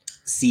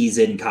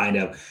 Season kind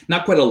of,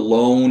 not quite a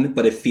loan,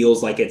 but it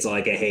feels like it's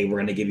like hey, we're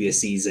going to give you a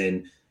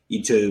season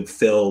to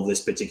fill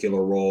this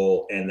particular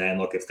role. And then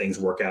look, if things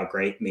work out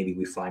great, maybe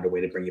we find a way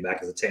to bring you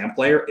back as a TAM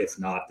player. If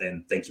not,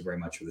 then thank you very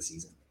much for the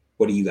season.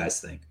 What do you guys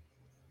think?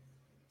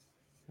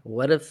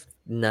 What if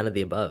none of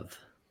the above?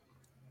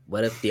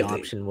 What if the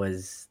option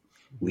was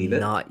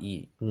not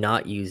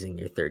using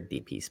your third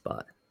DP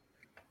spot?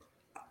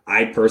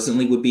 I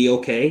personally would be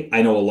okay.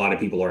 I know a lot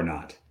of people are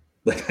not.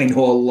 Like, I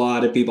know a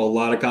lot of people, a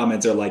lot of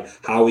comments are like,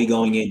 how are we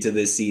going into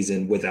this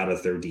season without a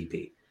third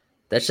DP?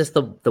 That's just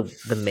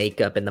the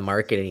makeup and the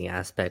marketing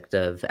aspect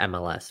of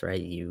MLS,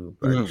 right? You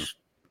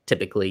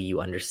typically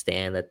you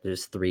understand that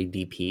there's 3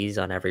 DPs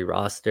on every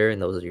roster, and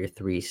those are your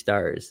 3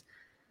 stars.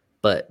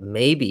 But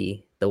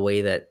maybe the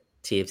way that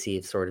TFC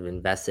have sort of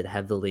invested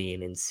heavily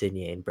in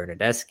Insigne and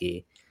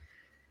Bernardeschi,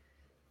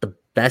 the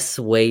best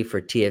way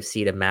for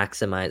TFC to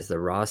maximize the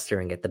roster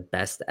and get the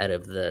best out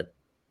of the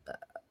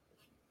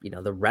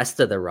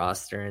rest of the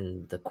roster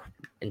and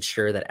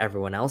ensure that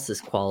everyone else's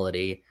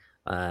quality,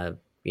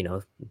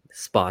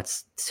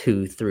 spots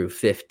 2 through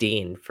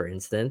 15, for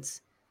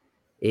instance,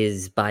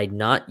 is by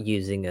not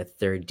using a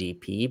third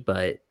DP,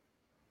 but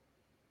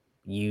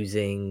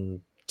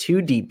using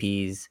 2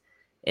 DPs.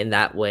 And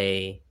that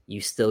way you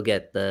still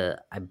get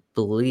I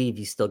believe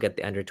you still get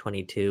the under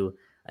 22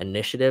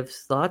 initiative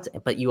slots,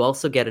 but you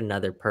also get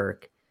another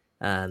perk,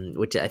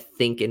 which I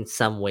think in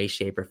some way,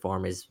 shape, or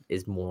form is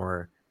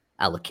more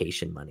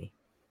allocation money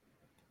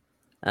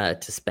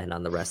to spend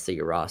on the rest of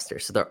your roster.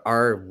 So there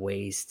are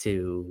ways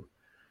to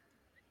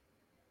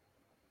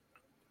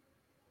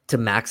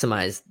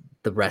maximize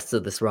the rest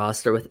of this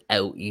roster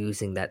without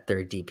using that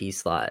third DP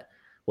slot,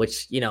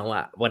 which,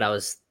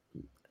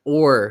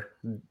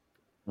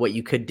 what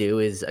you could do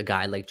is a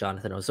guy like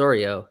Jonathan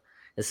Osorio.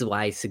 This is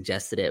why I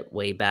suggested it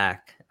way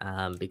back,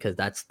 because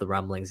that's the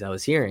rumblings I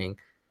was hearing,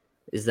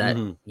 is that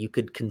you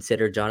could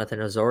consider Jonathan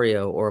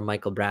Osorio or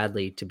Michael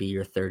Bradley to be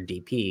your third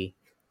DP.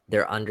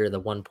 They're under the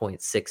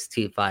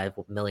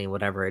 1.625 million,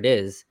 whatever it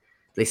is.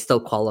 They still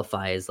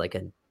qualify as like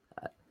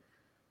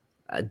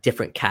a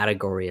different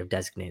category of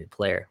designated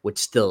player, which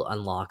still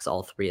unlocks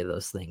all 3 of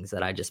those things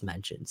that I just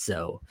mentioned.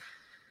 So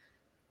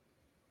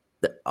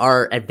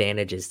are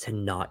advantages to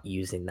not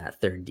using that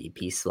third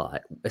DP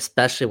slot,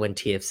 especially when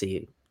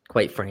TFC,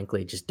 quite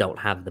frankly, just don't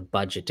have the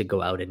budget to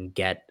go out and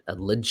get a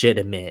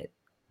legitimate,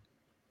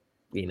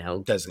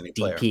 Designated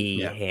player. DP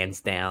Yeah.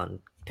 hands down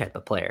type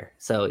of player.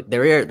 So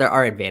there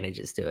are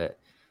advantages to it.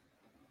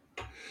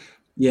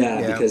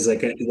 Yeah, because I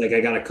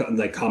got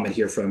a comment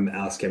here from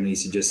Alex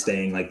Caminisi just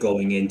saying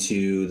going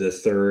into the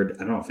third,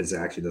 I don't know if it's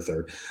actually the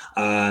third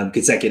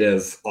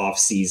consecutive off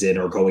season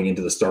or going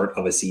into the start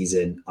of a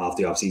season off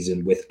the off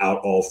season without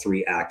all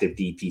 3 active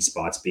DP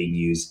spots being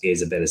used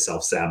is a bit of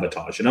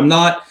self-sabotage. And I'm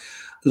not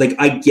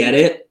I get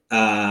it.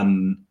 I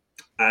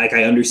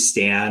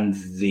understand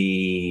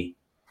the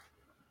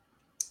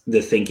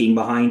thinking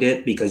behind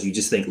it, because you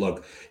just think,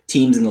 look,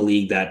 teams in the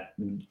league that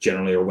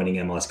generally are winning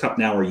MLS Cup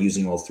now are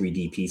using all 3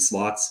 DP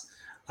slots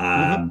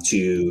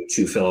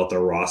to fill out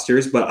their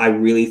rosters. But I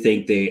really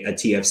think a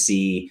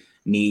TFC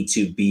need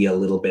to be a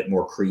little bit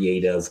more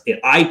creative. And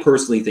I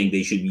personally think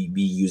they should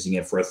be using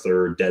it for a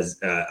third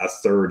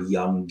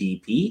young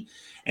DP,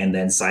 and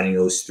then signing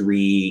those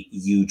 3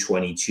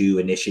 U22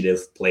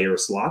 initiative player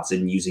slots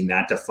and using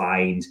that to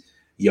find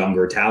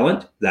younger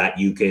talent that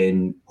you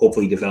can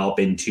hopefully develop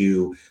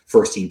into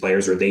first team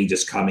players, or they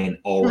just come in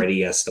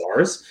already as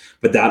stars.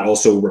 But that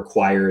also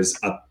requires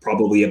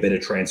probably a bit of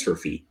transfer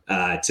fee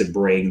to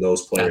bring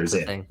those players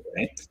in.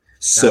 Right?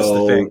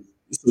 So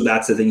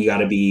that's the thing you got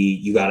to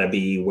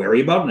be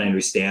wary about. And I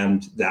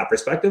understand that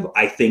perspective.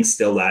 I think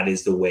still that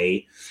is the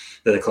way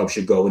that the club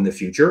should go in the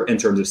future in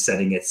terms of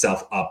setting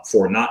itself up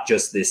for not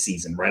just this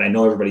season, right? I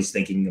know everybody's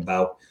thinking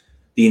about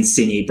the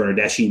Insigne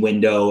Bernardeschi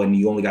window, and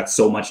you only got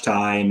so much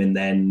time, and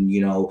then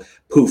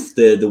poof,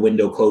 the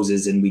window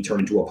closes and we turn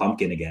into a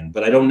pumpkin again.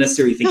 But I don't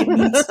necessarily think it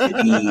needs to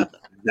be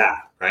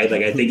that, right?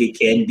 I think it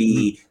can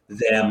be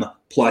them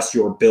plus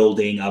you're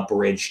building a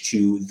bridge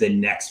to the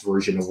next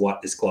version of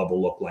what this club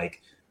will look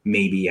like,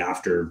 maybe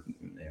after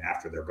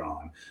they're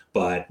gone.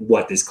 But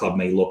what this club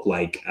may look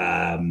like,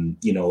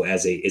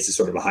 as a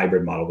sort of a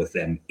hybrid model with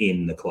them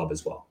in the club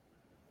as well.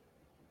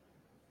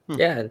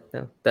 Yeah,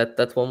 no,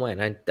 that's one way.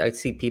 And I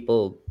see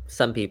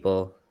some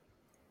people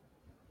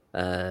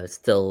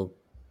still,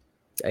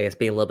 I guess,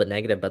 being a little bit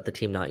negative about the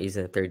team not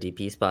using the third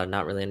DP spot and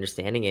not really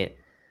understanding it.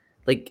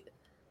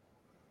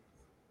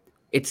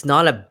 It's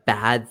not a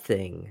bad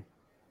thing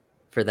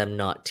for them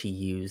not to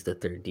use the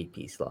third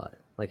DP slot.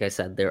 Like I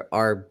said, there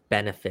are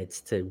benefits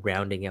to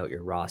rounding out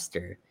your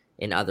roster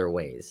in other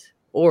ways,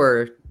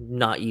 or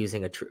not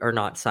using or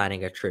not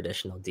signing a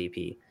traditional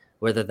DP,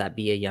 whether that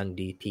be a young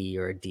DP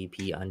or a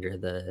DP under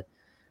the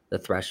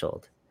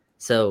threshold.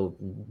 So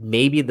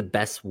maybe the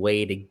best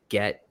way to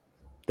get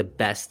the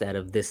best out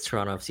of this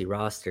Toronto FC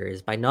roster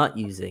is by not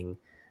using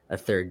a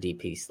third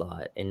DP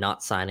slot and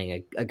not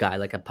signing a guy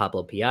like a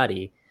Pablo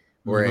Piatti,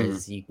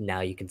 whereas you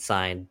can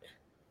sign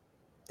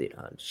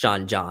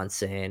Sean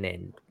Johnson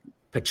and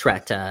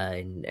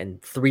Petretta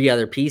and 3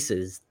 other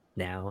pieces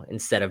now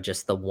instead of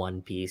just the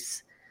one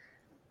piece.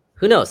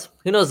 Who knows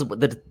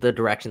the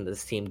direction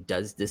this team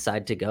does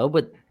decide to go,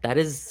 but that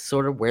is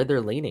sort of where they're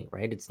leaning,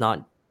 right? It's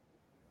not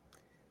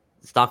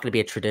going to be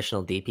a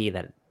traditional DP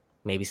that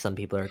maybe some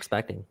people are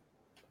expecting.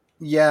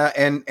 Yeah,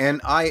 and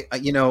I,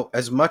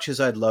 as much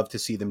as I'd love to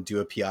see them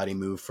do a Piatti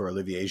move for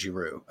Olivier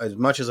Giroud, as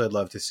much as I'd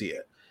love to see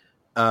it,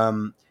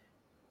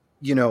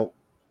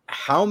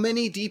 how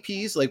many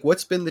DPs,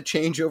 what's been the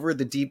changeover,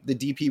 the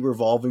DP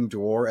revolving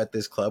door at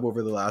this club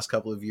over the last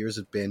couple of years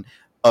have been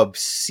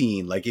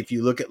obscene. If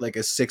you look at a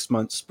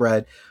 6-month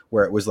spread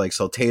where it was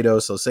Salcedo,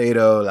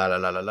 la la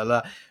la la la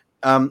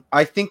la.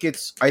 I think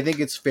it's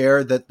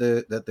fair that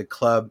the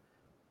club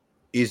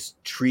is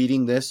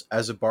treating this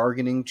as a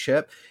bargaining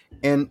chip.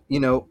 And,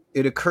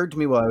 it occurred to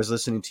me while I was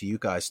listening to you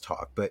guys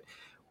talk, but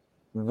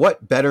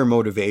what better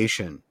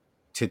motivation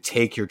to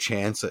take your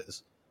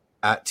chances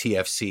at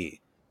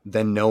TFC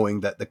than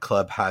knowing that the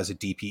club has a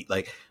DP,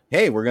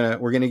 hey, we're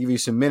gonna give you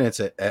some minutes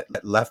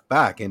at left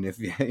back, and if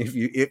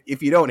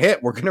you don't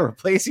hit, we're gonna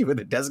replace you with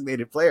a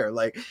designated player.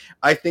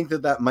 I think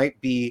that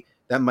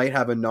might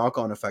have a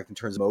knock-on effect in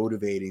terms of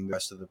motivating the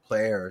rest of the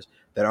players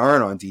that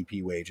aren't on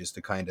DP wages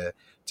to kind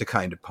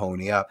of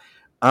pony up.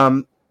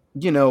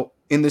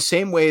 In the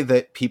same way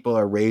that people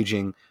are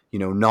raging,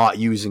 not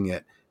using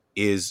it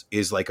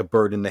is like a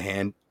bird in the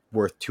hand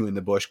worth 2 in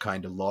the bush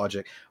kind of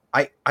logic.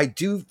 I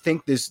do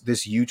think this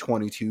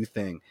U22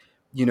 thing,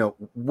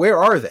 where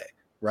are they?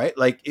 Right?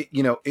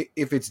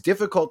 If it's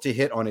difficult to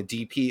hit on a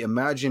DP,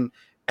 imagine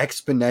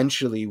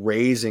exponentially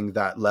raising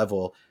that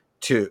level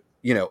to,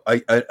 a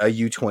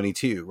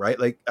U22,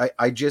 right?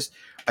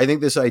 I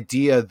think this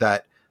idea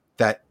that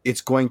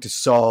it's going to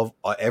solve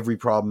every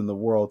problem in the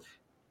world,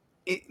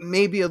 it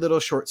may be a little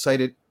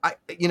short-sighted.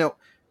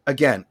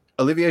 Again,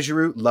 Olivier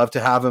Giroud, love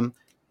to have him.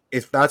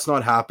 If that's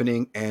not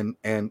happening, and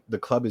the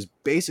club is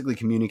basically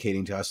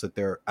communicating to us that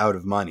they're out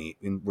of money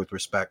with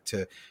respect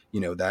to,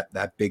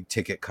 that big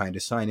ticket kind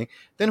of signing,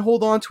 then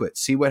hold on to it.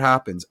 See what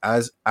happens.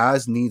 As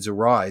needs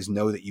arise,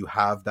 know that you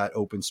have that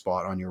open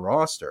spot on your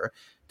roster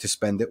to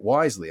spend it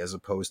wisely, as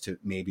opposed to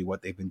maybe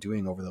what they've been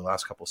doing over the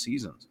last couple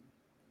seasons.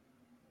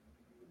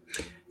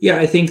 Yeah,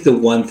 I think the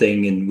one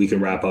thing, and we can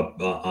wrap up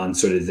on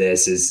sort of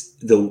this, is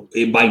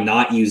by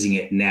not using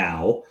it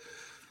now,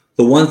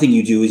 the one thing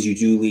you do is you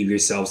do leave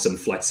yourself some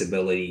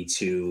flexibility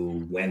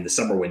to when the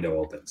summer window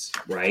opens,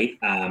 right?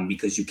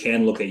 Because you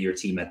can look at your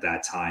team at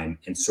that time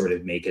and sort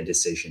of make a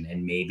decision.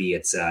 And maybe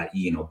it's,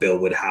 Bill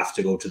would have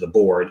to go to the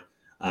board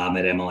at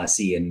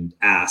MLSE and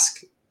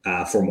ask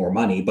for more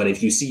money. But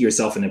if you see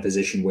yourself in a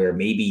position where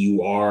maybe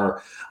you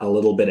are a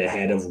little bit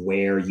ahead of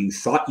where you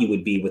thought you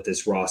would be with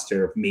this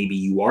roster, maybe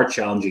you are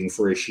challenging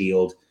for a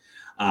Shield,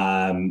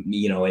 and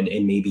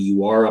maybe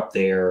you are up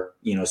there,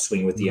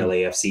 swinging with the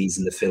LAFCs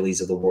and the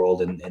Phillies of the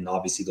world. And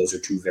obviously those are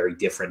two very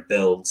different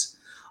builds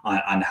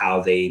on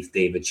how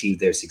they've achieved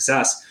their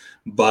success.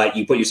 But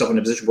you put yourself in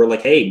a position where,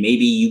 like, hey,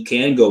 maybe you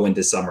can go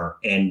into summer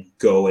and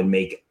go and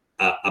make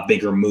a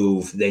bigger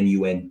move than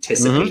you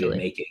anticipated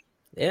making.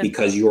 Yeah.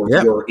 Because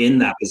you're in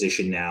that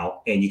position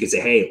now, and you can say,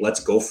 hey, let's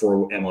go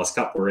for MLS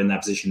Cup. We're in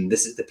that position.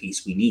 This is the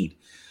piece we need.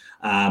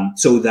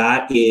 So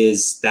that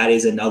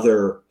is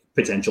another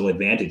potential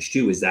advantage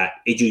too, is that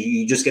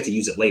you just get to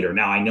use it later.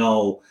 Now, I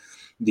know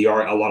there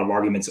are a lot of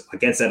arguments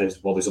against that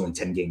as well. There's only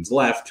 10 games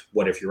left.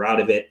 What if you're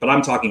out of it? But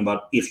I'm talking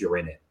about if you're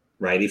in it,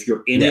 right? If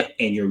you're in it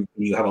and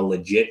you have a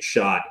legit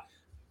shot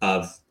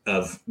of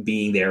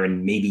being there,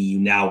 and maybe you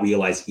now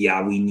realize,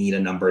 we need a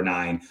number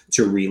 9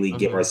 to really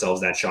give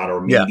ourselves that shot,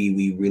 or maybe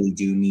we really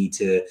do need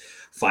to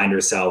find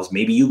ourselves.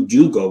 Maybe you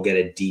do go get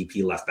a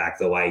DP left back,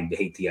 though I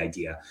hate the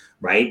idea,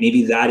 right?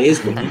 Maybe that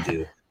is what you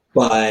do.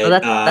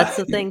 But that's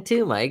the thing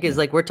too, Mike, is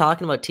like we're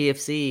talking about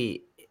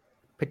TFC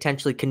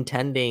potentially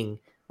contending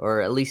or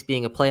at least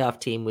being a playoff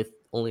team with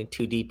only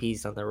 2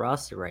 DPs on their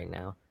roster right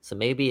now. So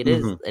maybe it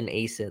is an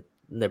ace in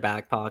their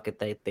back pocket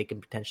that they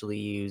can potentially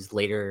use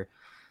later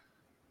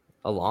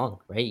along,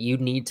 right? You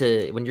need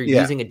to, when you're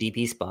using a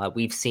DP spot,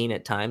 we've seen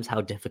at times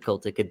how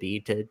difficult it could be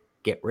to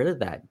get rid of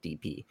that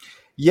DP.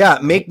 Yeah,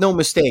 make no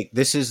mistake.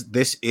 This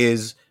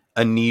is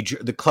a need.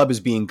 The club is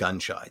being gun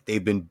shy.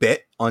 They've been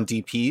bit on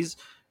DPs.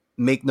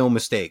 Make no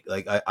mistake.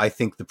 Like I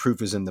think the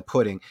proof is in the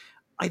pudding.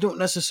 I don't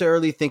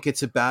necessarily think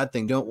it's a bad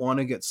thing. Don't want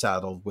to get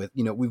saddled with,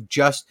 we've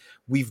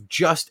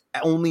just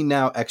only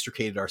now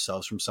extricated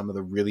ourselves from some of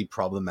the really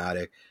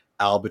problematic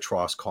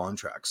albatross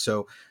contracts.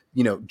 So,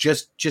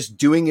 just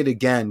doing it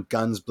again,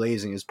 guns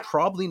blazing, is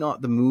probably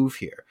not the move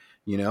here,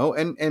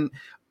 and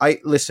I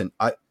listen,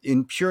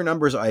 in pure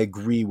numbers, I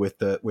agree with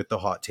the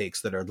hot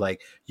takes that are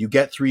like, you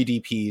get 3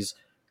 DPs,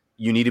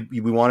 we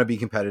want to be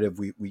competitive.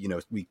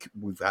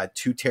 We've had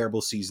 2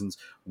 terrible seasons.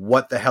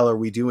 What the hell are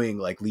we doing?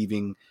 Like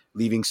leaving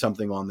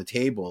something on the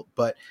table.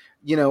 But,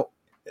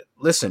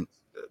 listen,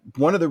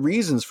 one of the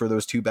reasons for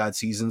those 2 bad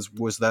seasons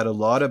was that a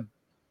lot of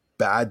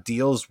bad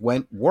deals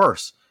went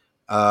worse.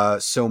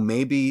 So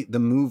maybe the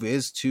move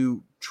is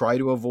to try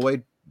to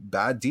avoid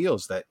bad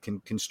deals that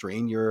can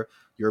constrain your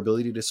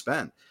ability to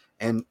spend.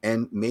 And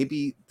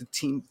maybe the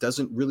team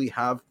doesn't really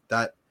have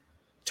that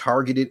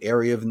targeted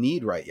area of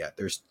need right yet.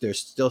 There's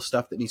still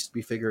stuff that needs to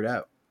be figured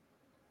out.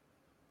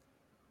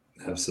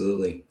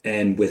 Absolutely.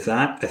 And with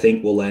that, I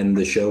think we'll end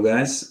the show,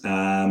 guys.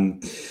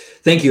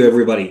 Thank you,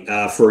 everybody,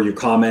 for your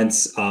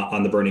comments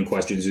on the burning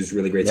questions. It was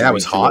really great. It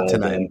was hot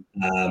tonight.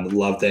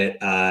 Loved it.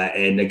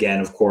 And again,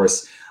 of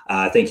course,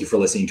 thank you for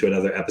listening to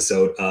another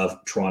episode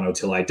of Toronto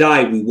Till I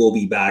Die. We will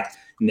be back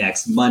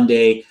next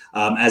Monday.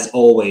 As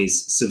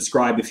always,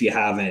 subscribe if you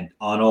haven't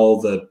on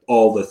all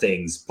the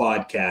things,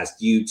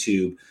 podcast,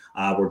 YouTube.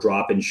 We're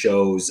dropping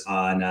shows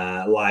on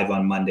live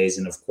on Mondays,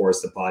 and of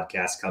course the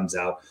podcast comes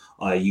out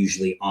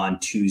usually on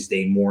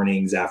Tuesday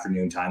mornings,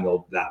 afternoon time.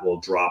 That will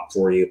drop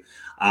for you.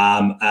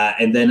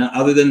 And then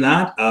other than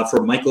that,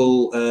 for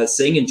Michael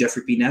Singh and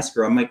Jeffrey P.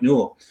 Nesker, I'm Mike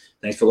Newell.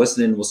 Thanks for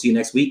listening. We'll see you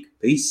next week.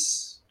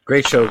 Peace.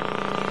 Great show.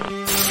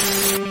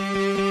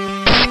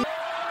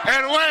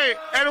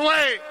 And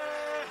wait,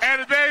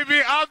 and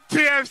baby, I'm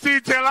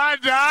TFC till I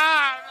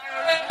die.